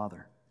God the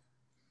Father.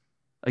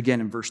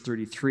 Again, in verse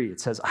 33, it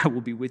says, I will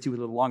be with you a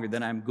little longer,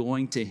 then I'm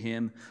going to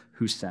him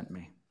who sent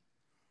me.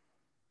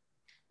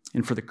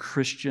 And for the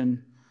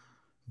Christian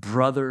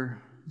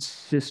brother,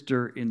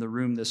 sister in the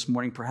room this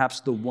morning,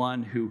 perhaps the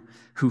one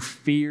who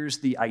fears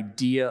the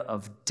idea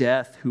of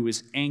death, who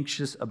is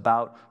anxious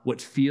about what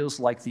feels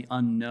like the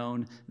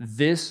unknown,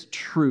 this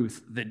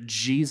truth that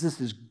Jesus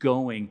is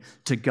going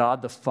to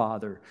God the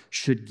Father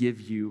should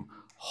give you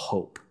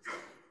hope.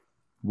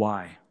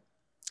 Why?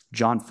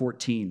 John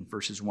 14,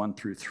 verses 1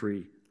 through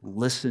 3.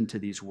 Listen to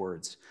these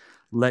words.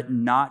 Let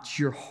not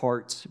your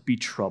hearts be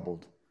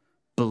troubled.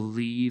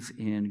 Believe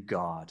in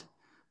God.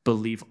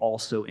 Believe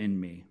also in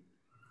me.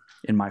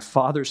 In my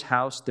Father's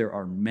house there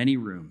are many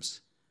rooms.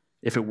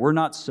 If it were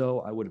not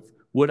so,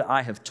 would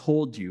I have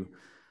told you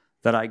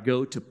that I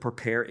go to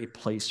prepare a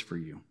place for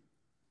you.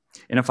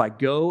 And if I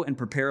go and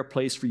prepare a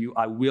place for you,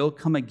 I will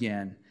come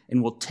again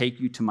and will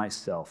take you to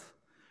myself,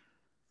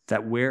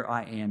 that where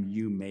I am,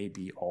 you may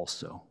be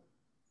also.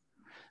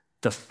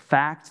 The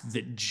fact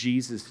that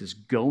Jesus is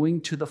going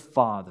to the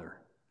Father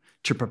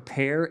to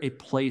prepare a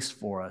place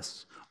for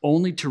us,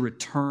 only to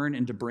return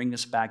and to bring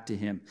us back to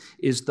him,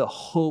 is the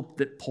hope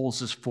that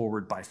pulls us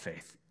forward by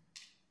faith.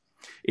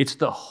 It's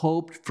the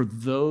hope for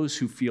those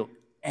who feel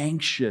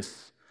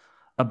anxious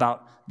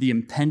about the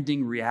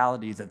impending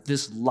reality that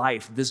this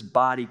life, this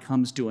body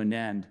comes to an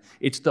end.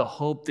 It's the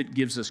hope that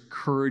gives us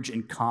courage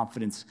and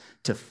confidence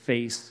to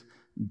face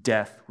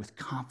death with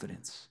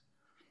confidence.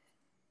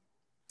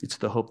 It's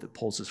the hope that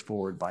pulls us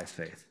forward by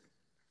faith.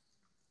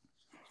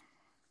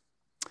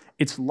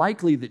 It's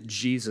likely that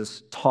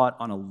Jesus taught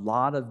on a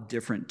lot of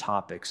different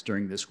topics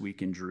during this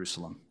week in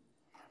Jerusalem.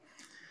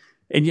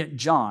 And yet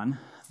John,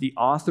 the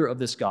author of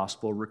this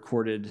gospel,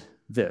 recorded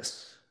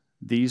these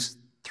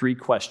 3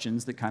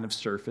 questions that kind of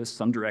surface,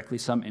 some directly,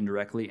 some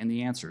indirectly, and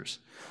the answers.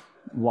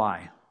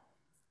 Why?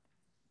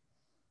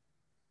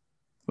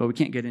 Well, we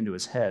can't get into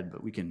his head,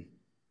 but we can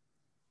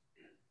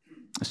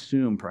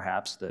assume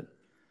perhaps that,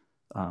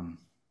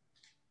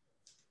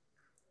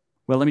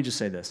 let me just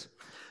say this.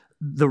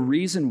 The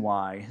reason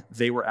why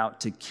they were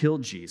out to kill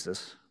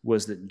Jesus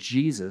was that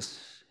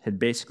Jesus had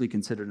basically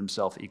considered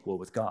himself equal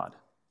with God.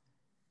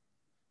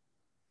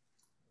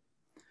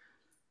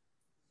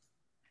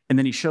 And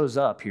then he shows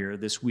up here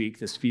this week,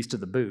 this Feast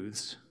of the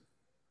Booths,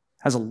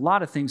 has a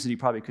lot of things that he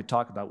probably could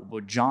talk about.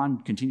 What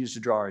John continues to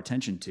draw our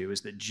attention to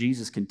is that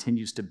Jesus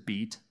continues to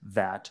beat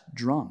that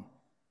drum.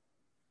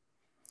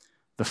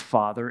 The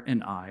Father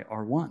and I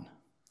are one.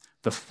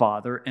 The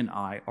Father and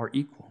I are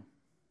equal.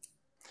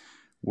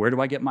 Where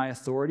do I get my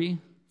authority?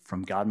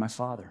 From God my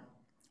Father.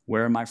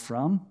 Where am I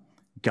from?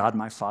 God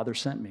my Father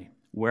sent me.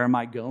 Where am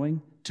I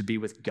going? To be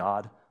with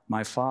God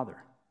my Father.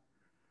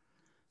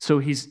 So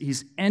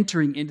he's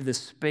entering into this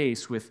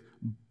space with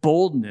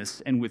boldness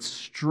and with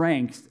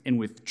strength and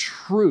with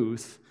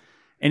truth.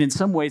 And in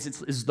some ways,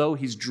 it's as though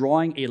he's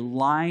drawing a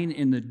line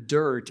in the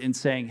dirt and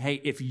saying,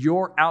 hey, if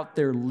you're out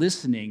there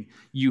listening,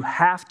 you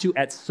have to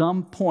at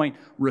some point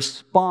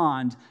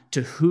respond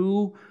to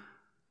who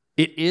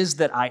it is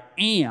that I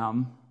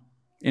am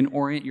and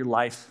orient your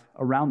life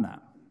around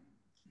that.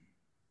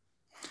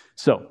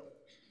 So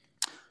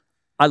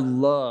I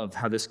love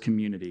how this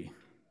community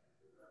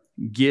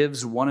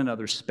gives one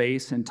another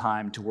space and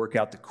time to work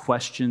out the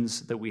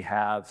questions that we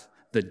have,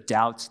 the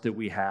doubts that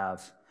we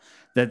have,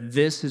 that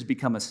this has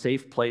become a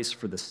safe place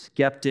for the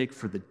skeptic,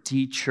 for the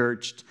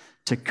de-churched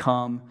to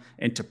come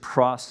and to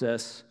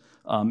process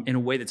in a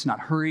way that's not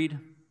hurried,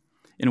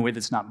 in a way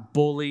that's not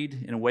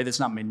bullied, in a way that's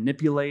not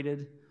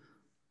manipulated.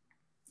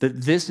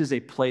 That this is a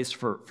place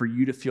for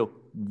you to feel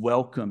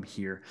welcome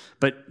here.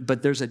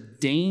 But there's a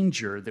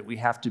danger that we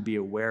have to be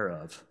aware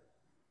of.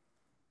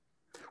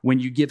 When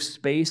you give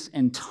space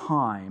and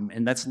time,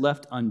 and that's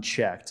left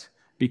unchecked,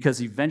 because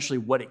eventually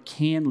what it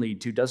can lead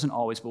to, doesn't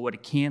always, but what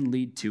it can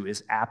lead to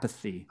is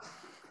apathy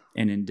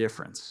and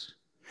indifference.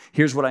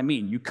 Here's what I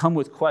mean. You come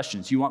with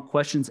questions. You want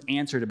questions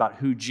answered about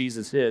who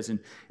Jesus is, and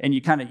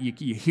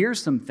you hear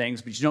some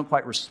things, but you don't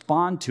quite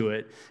respond to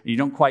it. And you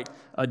don't quite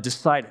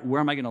decide, where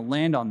am I going to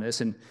land on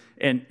this? And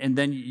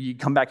then you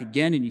come back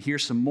again and you hear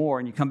some more,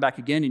 and you come back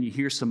again and you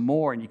hear some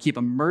more, and you keep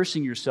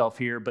immersing yourself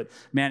here. But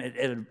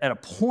man, at a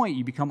point,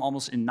 you become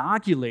almost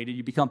inoculated.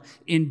 You become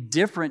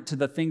indifferent to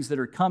the things that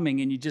are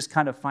coming, and you just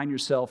kind of find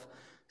yourself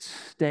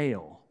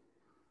stale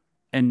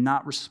and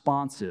not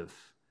responsive,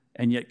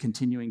 and yet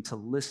continuing to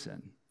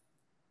listen.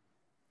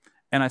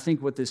 And I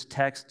think what this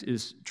text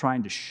is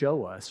trying to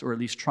show us, or at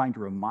least trying to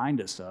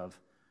remind us of,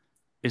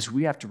 is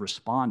we have to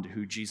respond to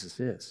who Jesus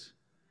is.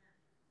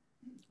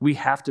 We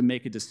have to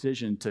make a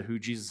decision to who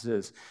Jesus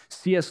is.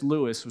 C.S.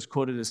 Lewis was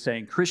quoted as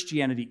saying,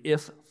 Christianity,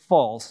 if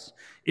false,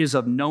 is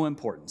of no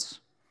importance,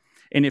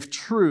 and if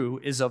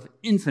true, is of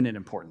infinite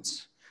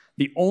importance.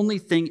 The only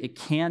thing it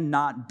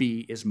cannot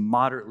be is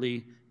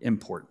moderately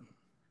important.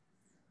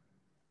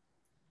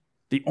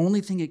 The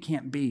only thing it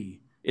can't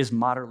be is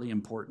moderately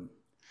important.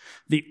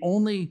 The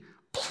only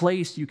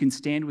place you can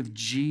stand with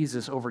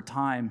Jesus over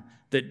time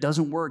that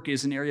doesn't work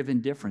is an area of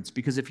indifference,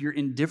 because if you're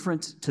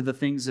indifferent to the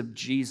things of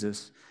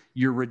Jesus,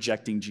 you're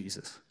rejecting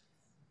Jesus.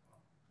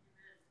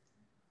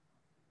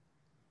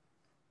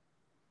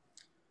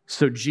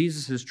 So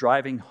Jesus is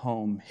driving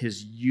home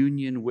his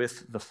union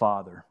with the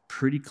Father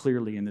pretty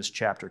clearly in this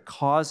chapter,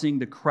 causing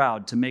the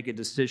crowd to make a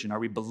decision. Are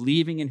we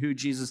believing in who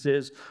Jesus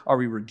is? Are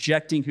we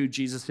rejecting who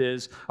Jesus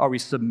is? Are we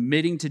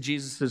submitting to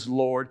Jesus as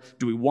Lord?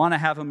 Do we want to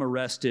have him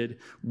arrested?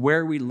 Where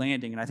are we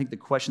landing? And I think the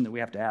question that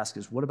we have to ask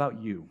is, what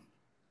about you?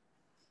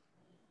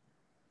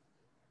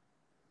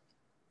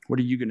 What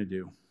are you going to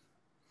do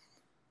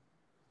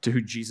to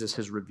who Jesus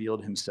has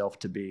revealed himself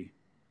to be?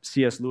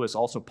 C.S. Lewis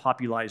also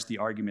popularized the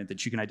argument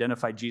that you can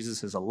identify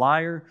Jesus as a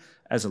liar,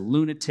 as a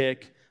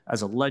lunatic,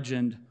 as a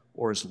legend,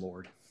 or as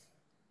Lord.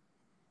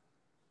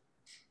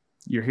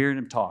 You're hearing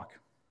him talk.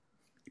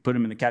 You put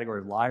him in the category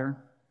of liar,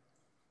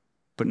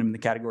 putting him in the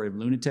category of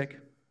lunatic,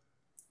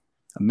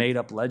 a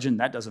made-up legend.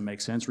 That doesn't make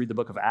sense. Read the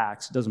book of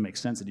Acts. It doesn't make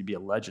sense that he'd be a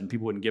legend.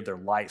 People wouldn't give their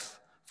life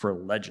for a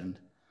legend.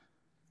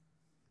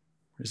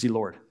 Or is he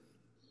Lord?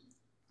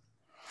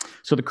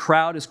 So the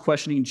crowd is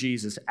questioning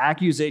Jesus.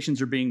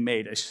 Accusations are being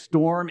made. A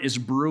storm is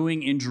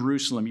brewing in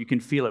Jerusalem. You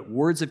can feel it.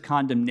 Words of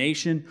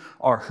condemnation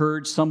are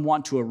heard. Some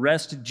want to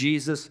arrest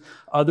Jesus.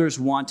 Others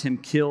want him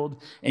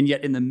killed. And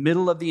yet in the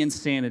middle of the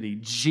insanity,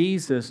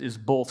 Jesus is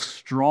both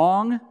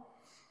strong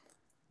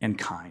and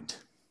kind.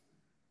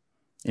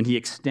 And he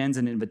extends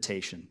an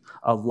invitation,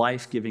 a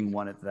life-giving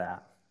one at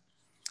that.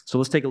 So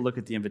let's take a look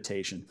at the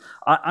invitation.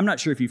 I'm not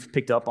sure if you've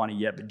picked up on it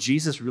yet, but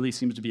Jesus really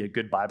seems to be a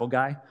good Bible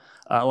guy.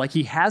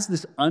 He has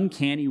this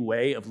uncanny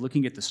way of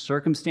looking at the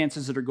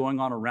circumstances that are going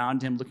on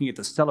around him, looking at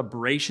the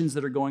celebrations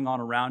that are going on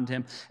around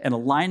him, and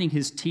aligning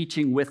his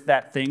teaching with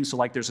that thing.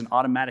 So there's an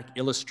automatic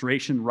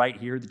illustration right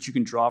here that you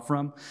can draw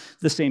from.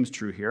 The same is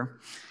true here.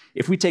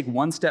 If we take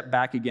one step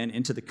back again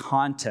into the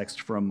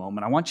context for a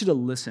moment, I want you to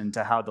listen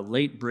to how the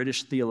late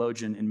British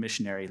theologian and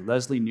missionary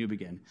Leslie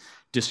Newbigin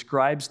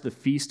describes the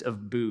Feast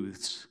of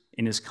Booths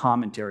in his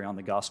commentary on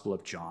the Gospel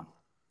of John.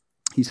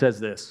 He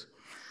says this: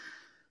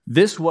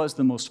 "This was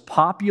the most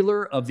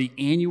popular of the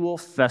annual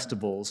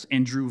festivals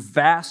and drew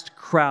vast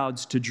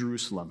crowds to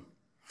Jerusalem.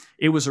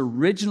 It was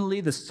originally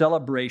the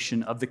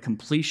celebration of the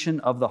completion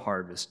of the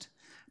harvest,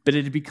 but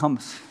it had become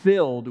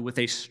filled with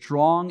a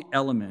strong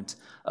element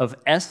of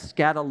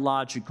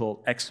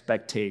eschatological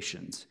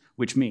expectations,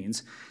 which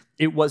means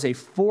it was a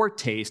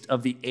foretaste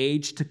of the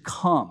age to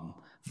come,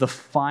 the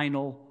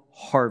final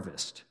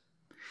harvest.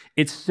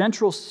 Its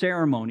central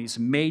ceremonies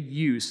made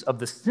use of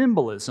the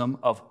symbolism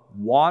of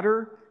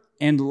water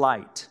and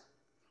light.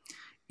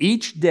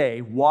 Each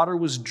day, water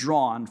was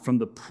drawn from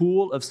the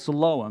pool of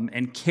Siloam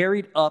and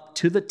carried up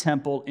to the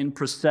temple in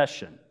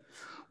procession,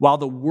 while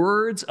the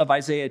words of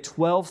Isaiah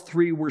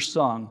 12:3 were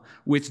sung,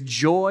 'With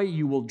joy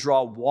you will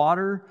draw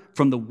water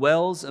from the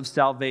wells of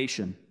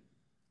salvation.'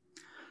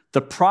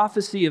 The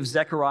prophecy of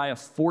Zechariah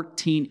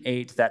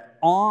 14:8 that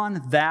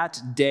on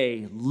that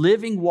day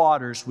living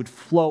waters would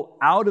flow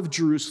out of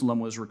Jerusalem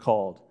was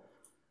recalled.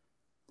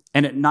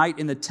 And at night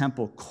in the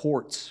temple,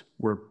 courts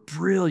were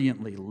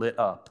brilliantly lit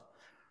up,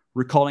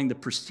 recalling the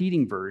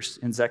preceding verse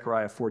in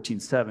Zechariah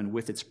 14:7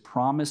 with its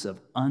promise of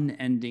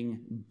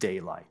unending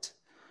daylight.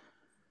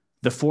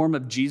 The form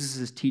of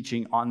Jesus'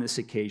 teaching on this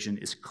occasion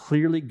is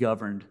clearly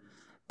governed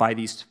by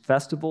these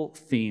festival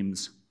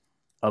themes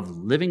of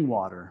living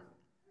water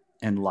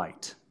and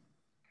light.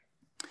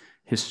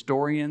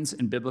 Historians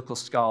and biblical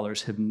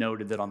scholars have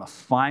noted that on the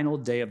final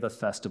day of the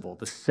festival,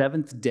 the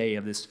seventh day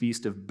of this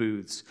Feast of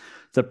Booths,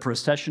 the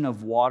procession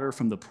of water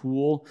from the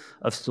pool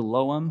of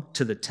Siloam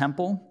to the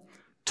temple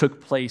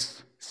took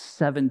place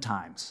 7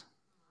 times.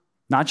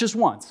 Not just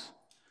once,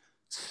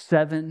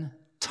 7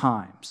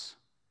 times.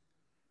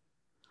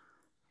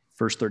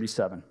 Verse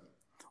 37,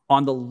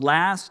 on the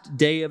last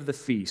day of the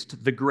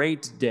feast, the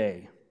great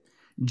day,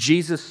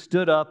 Jesus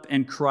stood up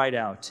and cried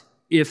out,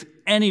 'If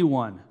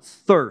anyone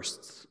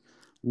thirsts,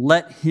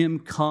 let him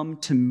come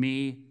to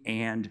me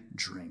and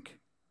drink.'"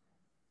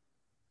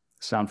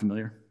 Sound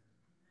familiar?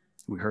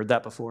 We heard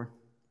that before.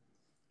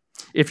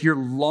 If your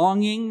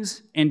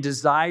longings and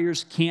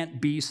desires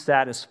can't be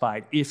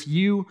satisfied, if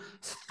you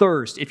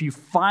thirst, if you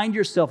find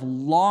yourself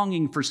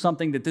longing for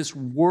something that this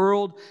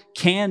world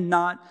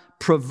cannot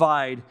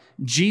provide,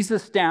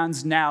 Jesus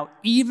stands now,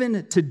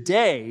 even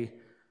today,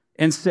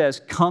 and says,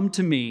 "Come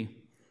to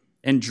me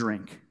and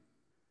drink."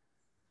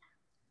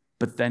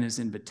 But then his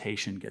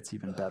invitation gets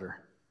even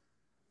better.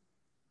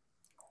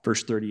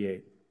 Verse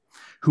 38,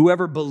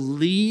 "Whoever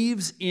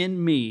believes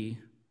in me,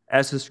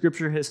 as the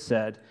scripture has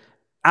said,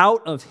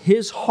 out of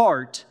his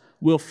heart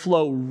will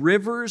flow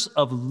rivers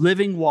of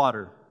living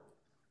water."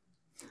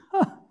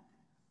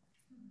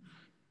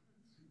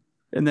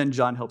 And then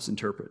John helps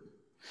interpret.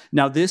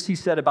 "Now this he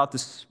said about the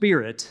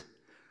Spirit,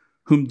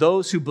 whom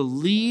those who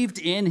believed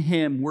in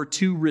him were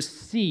to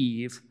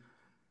receive,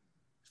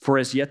 for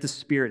as yet the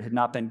Spirit had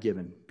not been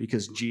given,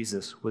 because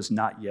Jesus was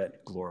not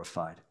yet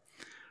glorified."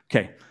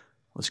 Okay,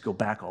 let's go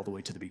back all the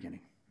way to the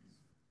beginning.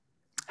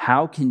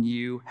 How can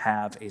you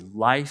have a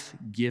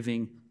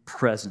life-giving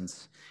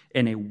presence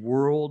in a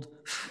world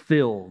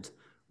filled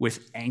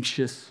with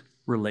anxious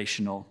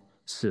relational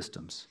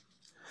systems?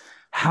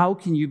 How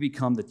can you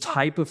become the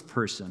type of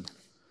person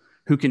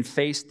who can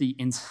face the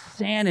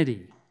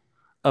insanity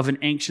of an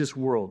anxious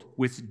world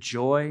with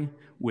joy,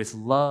 with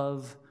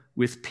love,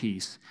 with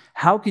peace?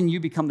 How can you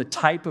become the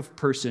type of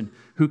person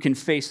who can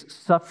face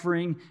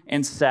suffering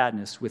and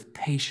sadness with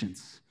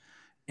patience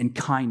and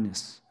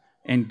kindness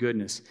and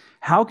goodness?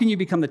 How can you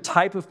become the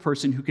type of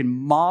person who can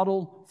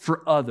model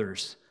for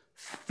others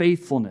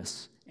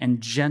faithfulness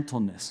and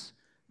gentleness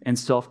and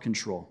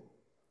self-control?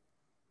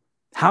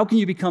 How can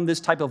you become this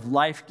type of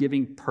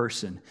life-giving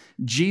person?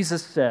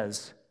 Jesus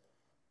says,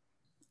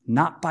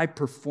 not by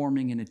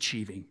performing and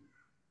achieving,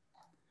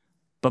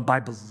 but by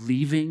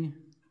believing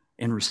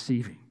and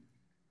receiving.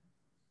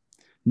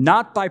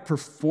 Not by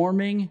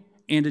performing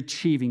and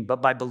achieving,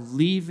 but by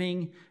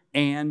believing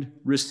and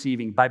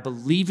receiving. By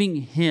believing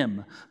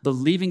him,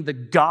 believing the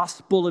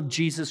gospel of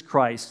Jesus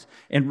Christ,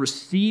 and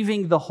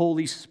receiving the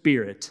Holy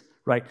Spirit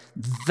right?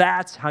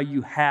 That's how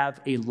you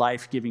have a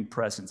life-giving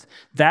presence.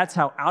 That's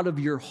how out of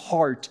your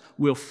heart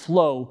will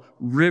flow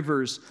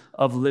rivers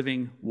of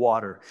living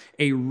water.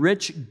 A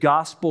rich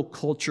gospel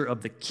culture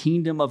of the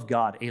kingdom of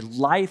God, a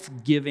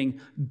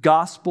life-giving,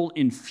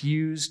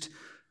 gospel-infused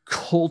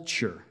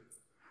culture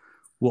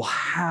will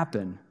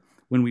happen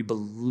when we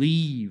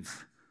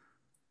believe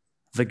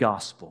the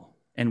gospel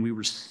and we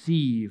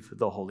receive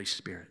the Holy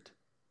Spirit.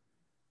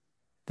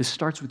 This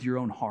starts with your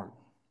own heart.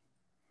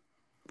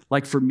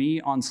 Like for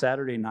me on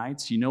Saturday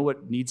nights, you know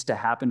what needs to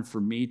happen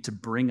for me to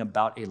bring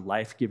about a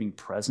life-giving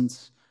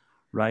presence,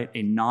 right?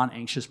 A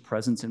non-anxious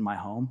presence in my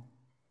home?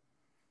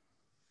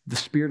 The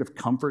spirit of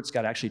comfort's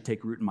got to actually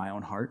take root in my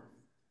own heart.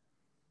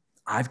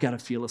 I've got to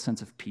feel a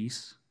sense of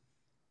peace.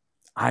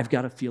 I've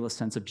got to feel a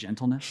sense of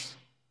gentleness.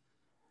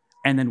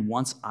 And then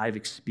once I've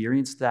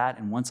experienced that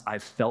and once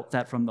I've felt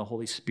that from the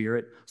Holy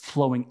Spirit,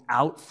 flowing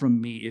out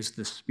from me is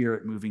the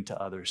Spirit moving to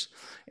others.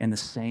 And the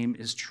same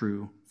is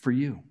true for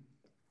you.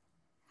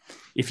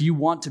 If you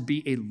want to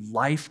be a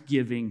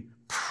life-giving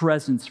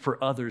presence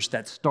for others,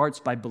 that starts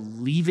by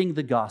believing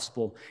the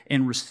gospel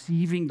and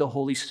receiving the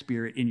Holy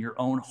Spirit in your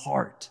own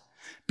heart,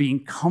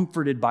 being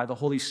comforted by the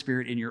Holy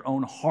Spirit in your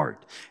own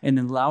heart, and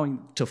then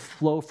allowing to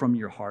flow from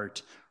your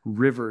heart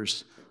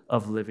rivers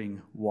of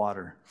living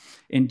water.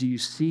 And do you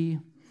see,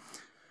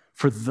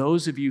 for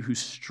those of you who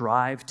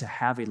strive to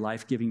have a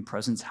life-giving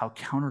presence, how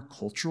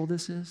countercultural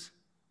this is?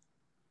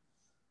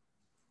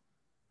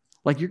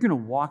 Like you're going to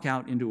walk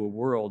out into a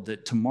world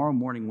that tomorrow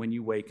morning when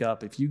you wake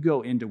up, if you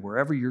go into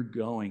wherever you're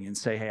going and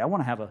say, hey, I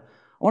want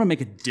to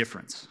make a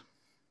difference.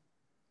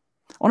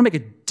 I want to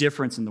make a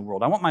difference in the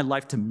world. I want my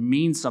life to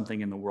mean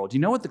something in the world. You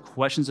know what the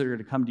questions that are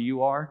going to come to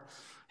you are?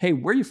 Hey,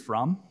 where are you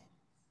from?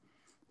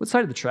 What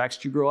side of the tracks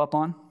did you grow up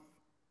on?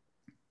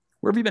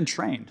 Where have you been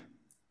trained?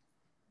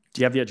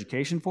 Do you have the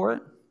education for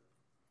it?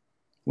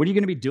 What are you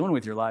going to be doing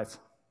with your life?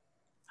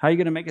 How are you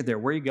going to make it there?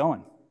 Where are you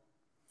going?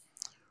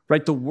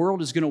 Right? The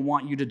world is going to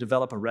want you to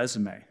develop a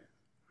resume,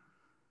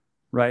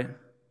 right?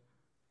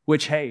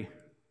 Which, hey,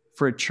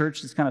 for a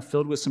church that's kind of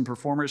filled with some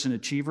performers and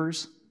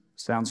achievers,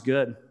 sounds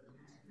good.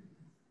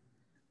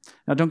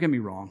 Now, don't get me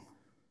wrong.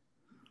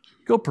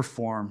 Go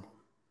perform.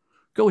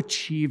 Go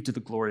achieve to the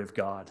glory of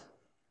God.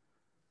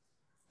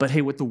 But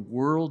hey, what the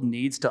world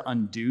needs to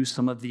undo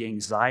some of the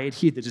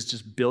anxiety that is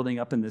just building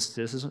up in this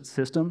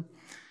system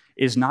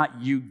is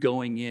not you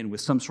going in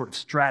with some sort of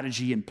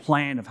strategy and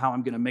plan of how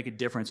I'm going to make a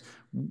difference.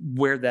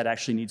 Where that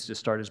actually needs to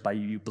start is by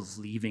you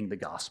believing the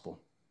gospel,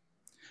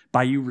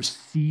 by you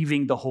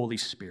receiving the Holy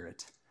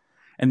Spirit,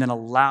 and then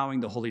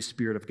allowing the Holy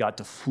Spirit of God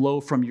to flow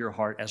from your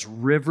heart as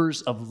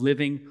rivers of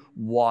living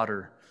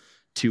water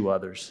to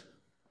others.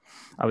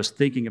 I was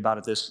thinking about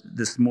it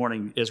this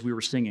morning as we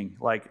were singing,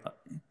 like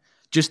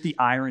just the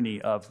irony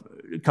of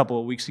a couple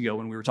of weeks ago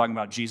when we were talking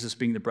about Jesus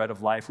being the bread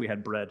of life, we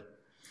had bread.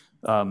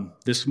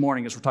 This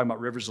morning, as we're talking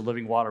about rivers of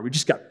living water, we've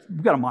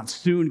got a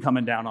monsoon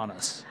coming down on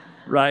us,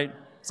 right?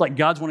 It's like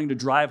God's wanting to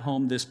drive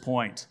home this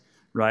point,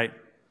 right?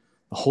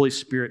 The Holy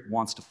Spirit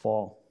wants to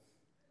fall.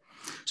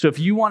 So if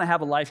you want to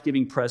have a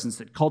life-giving presence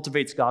that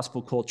cultivates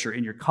gospel culture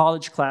in your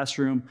college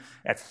classroom,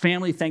 at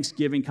family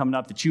Thanksgiving coming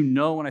up, that you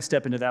know when I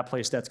step into that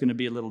place, that's going to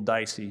be a little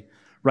dicey,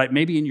 right?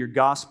 Maybe in your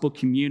gospel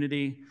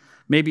community,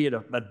 maybe at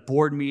a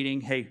board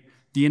meeting, hey,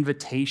 the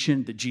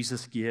invitation that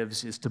Jesus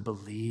gives is to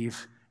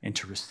believe and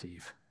to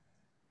receive.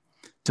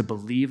 To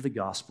believe the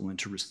gospel and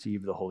to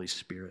receive the Holy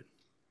Spirit.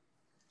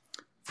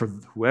 For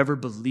whoever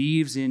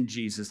believes in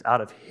Jesus,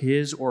 out of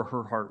his or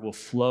her heart will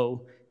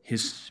flow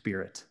his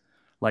Spirit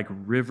like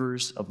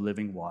rivers of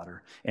living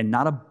water, and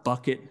not a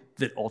bucket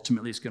that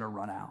ultimately is going to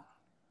run out.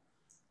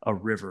 A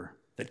river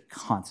that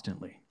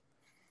constantly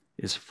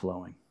is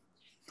flowing.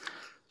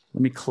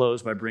 Let me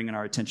close by bringing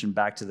our attention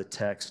back to the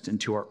text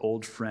and to our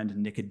old friend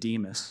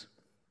Nicodemus.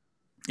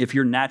 If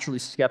you're naturally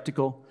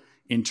skeptical,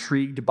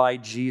 intrigued by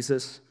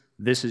Jesus,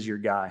 this is your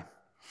guy.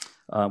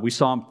 We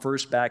saw him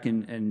first back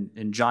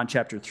in John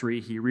chapter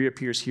 3. He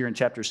reappears here in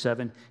chapter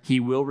 7. He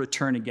will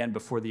return again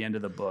before the end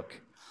of the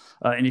book.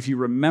 And if you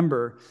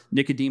remember,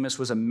 Nicodemus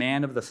was a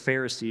man of the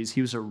Pharisees.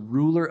 He was a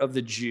ruler of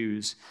the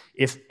Jews.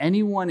 If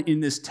anyone in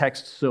this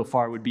text so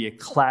far would be a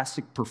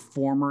classic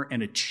performer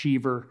and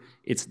achiever,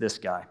 it's this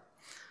guy.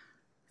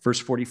 Verse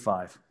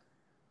 45.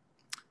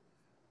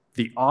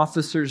 The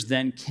officers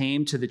then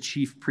came to the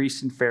chief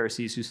priests and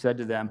Pharisees, who said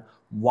to them,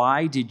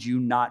 "Why did you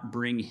not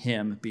bring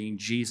him," being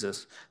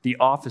Jesus? The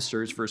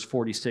officers, verse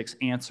 46,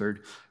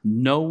 answered,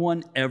 "No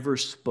one ever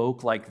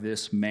spoke like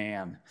this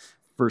man."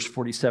 Verse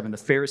 47, the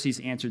Pharisees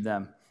answered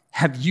them,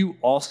 "Have you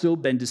also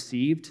been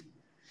deceived?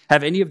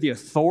 Have any of the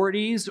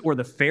authorities or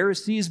the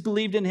Pharisees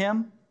believed in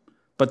him?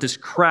 But this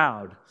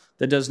crowd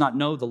that does not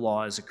know the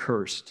law is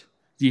accursed."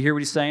 Do you hear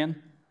what he's saying?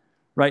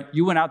 Right?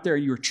 You went out there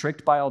and you were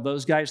tricked by all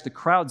those guys. The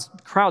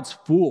crowd's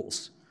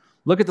fools.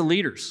 Look at the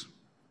leaders,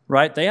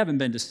 right? They haven't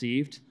been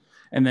deceived.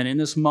 And then in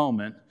this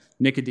moment,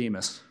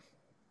 Nicodemus,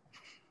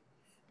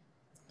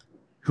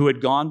 who had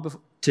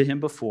gone to him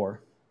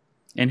before,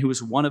 and who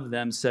was one of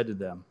them, said to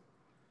them,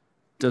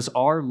 Does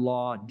our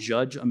law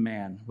judge a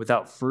man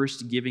without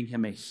first giving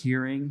him a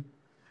hearing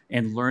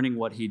and learning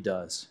what he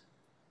does?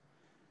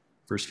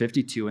 Verse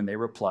 52, and they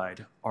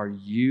replied, are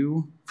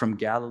you from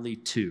Galilee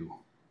too?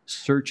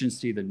 Search and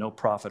see that no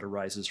prophet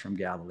arises from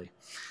Galilee.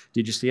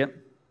 Did you see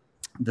it?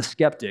 The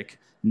skeptic,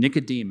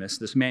 Nicodemus,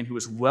 this man who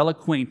was well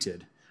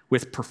acquainted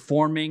with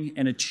performing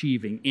and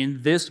achieving,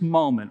 in this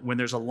moment when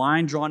there's a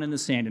line drawn in the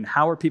sand and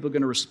how are people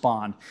going to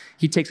respond,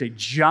 he takes a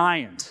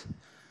giant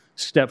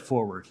step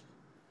forward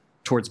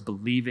towards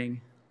believing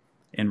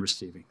and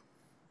receiving.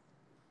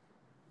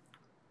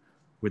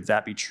 Would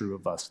that be true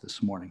of us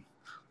this morning?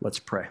 Let's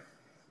pray.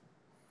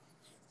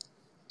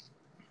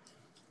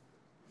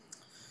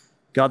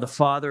 God the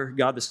Father,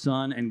 God the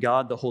Son, and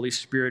God the Holy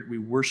Spirit, we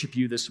worship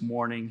you this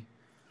morning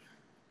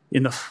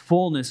in the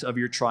fullness of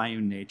your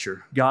triune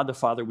nature. God the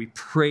Father, we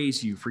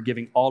praise you for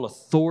giving all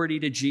authority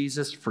to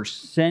Jesus, for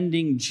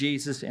sending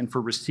Jesus, and for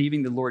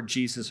receiving the Lord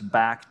Jesus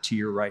back to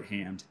your right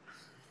hand.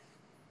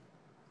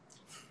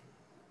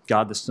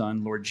 God the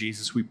Son, Lord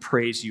Jesus, we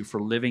praise you for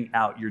living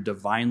out your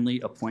divinely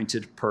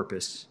appointed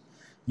purpose.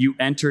 You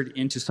entered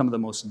into some of the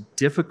most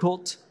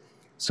difficult,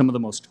 some of the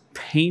most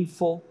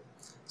painful,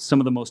 some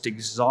of the most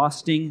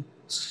exhausting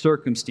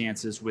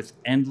circumstances with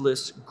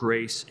endless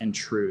grace and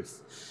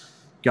truth.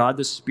 God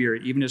the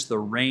Spirit, even as the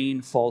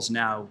rain falls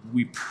now,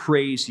 we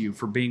praise you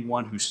for being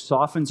one who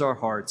softens our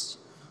hearts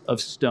of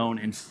stone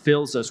and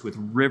fills us with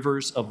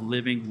rivers of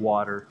living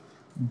water,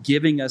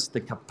 giving us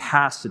the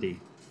capacity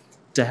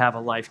to have a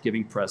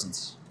life-giving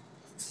presence.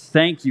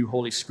 Thank you,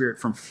 Holy Spirit,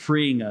 for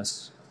freeing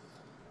us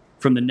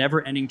from the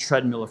never-ending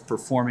treadmill of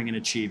performing and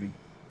achieving.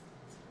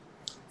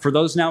 For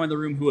those now in the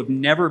room who have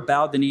never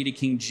bowed the knee to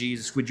King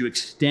Jesus, would you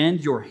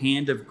extend your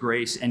hand of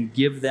grace and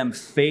give them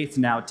faith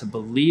now to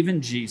believe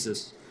in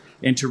Jesus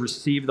and to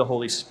receive the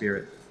Holy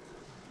Spirit?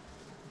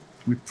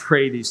 We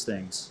pray these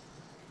things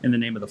in the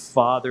name of the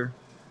Father,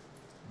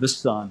 the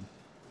Son,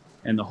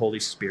 and the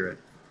Holy Spirit.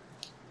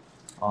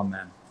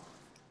 Amen.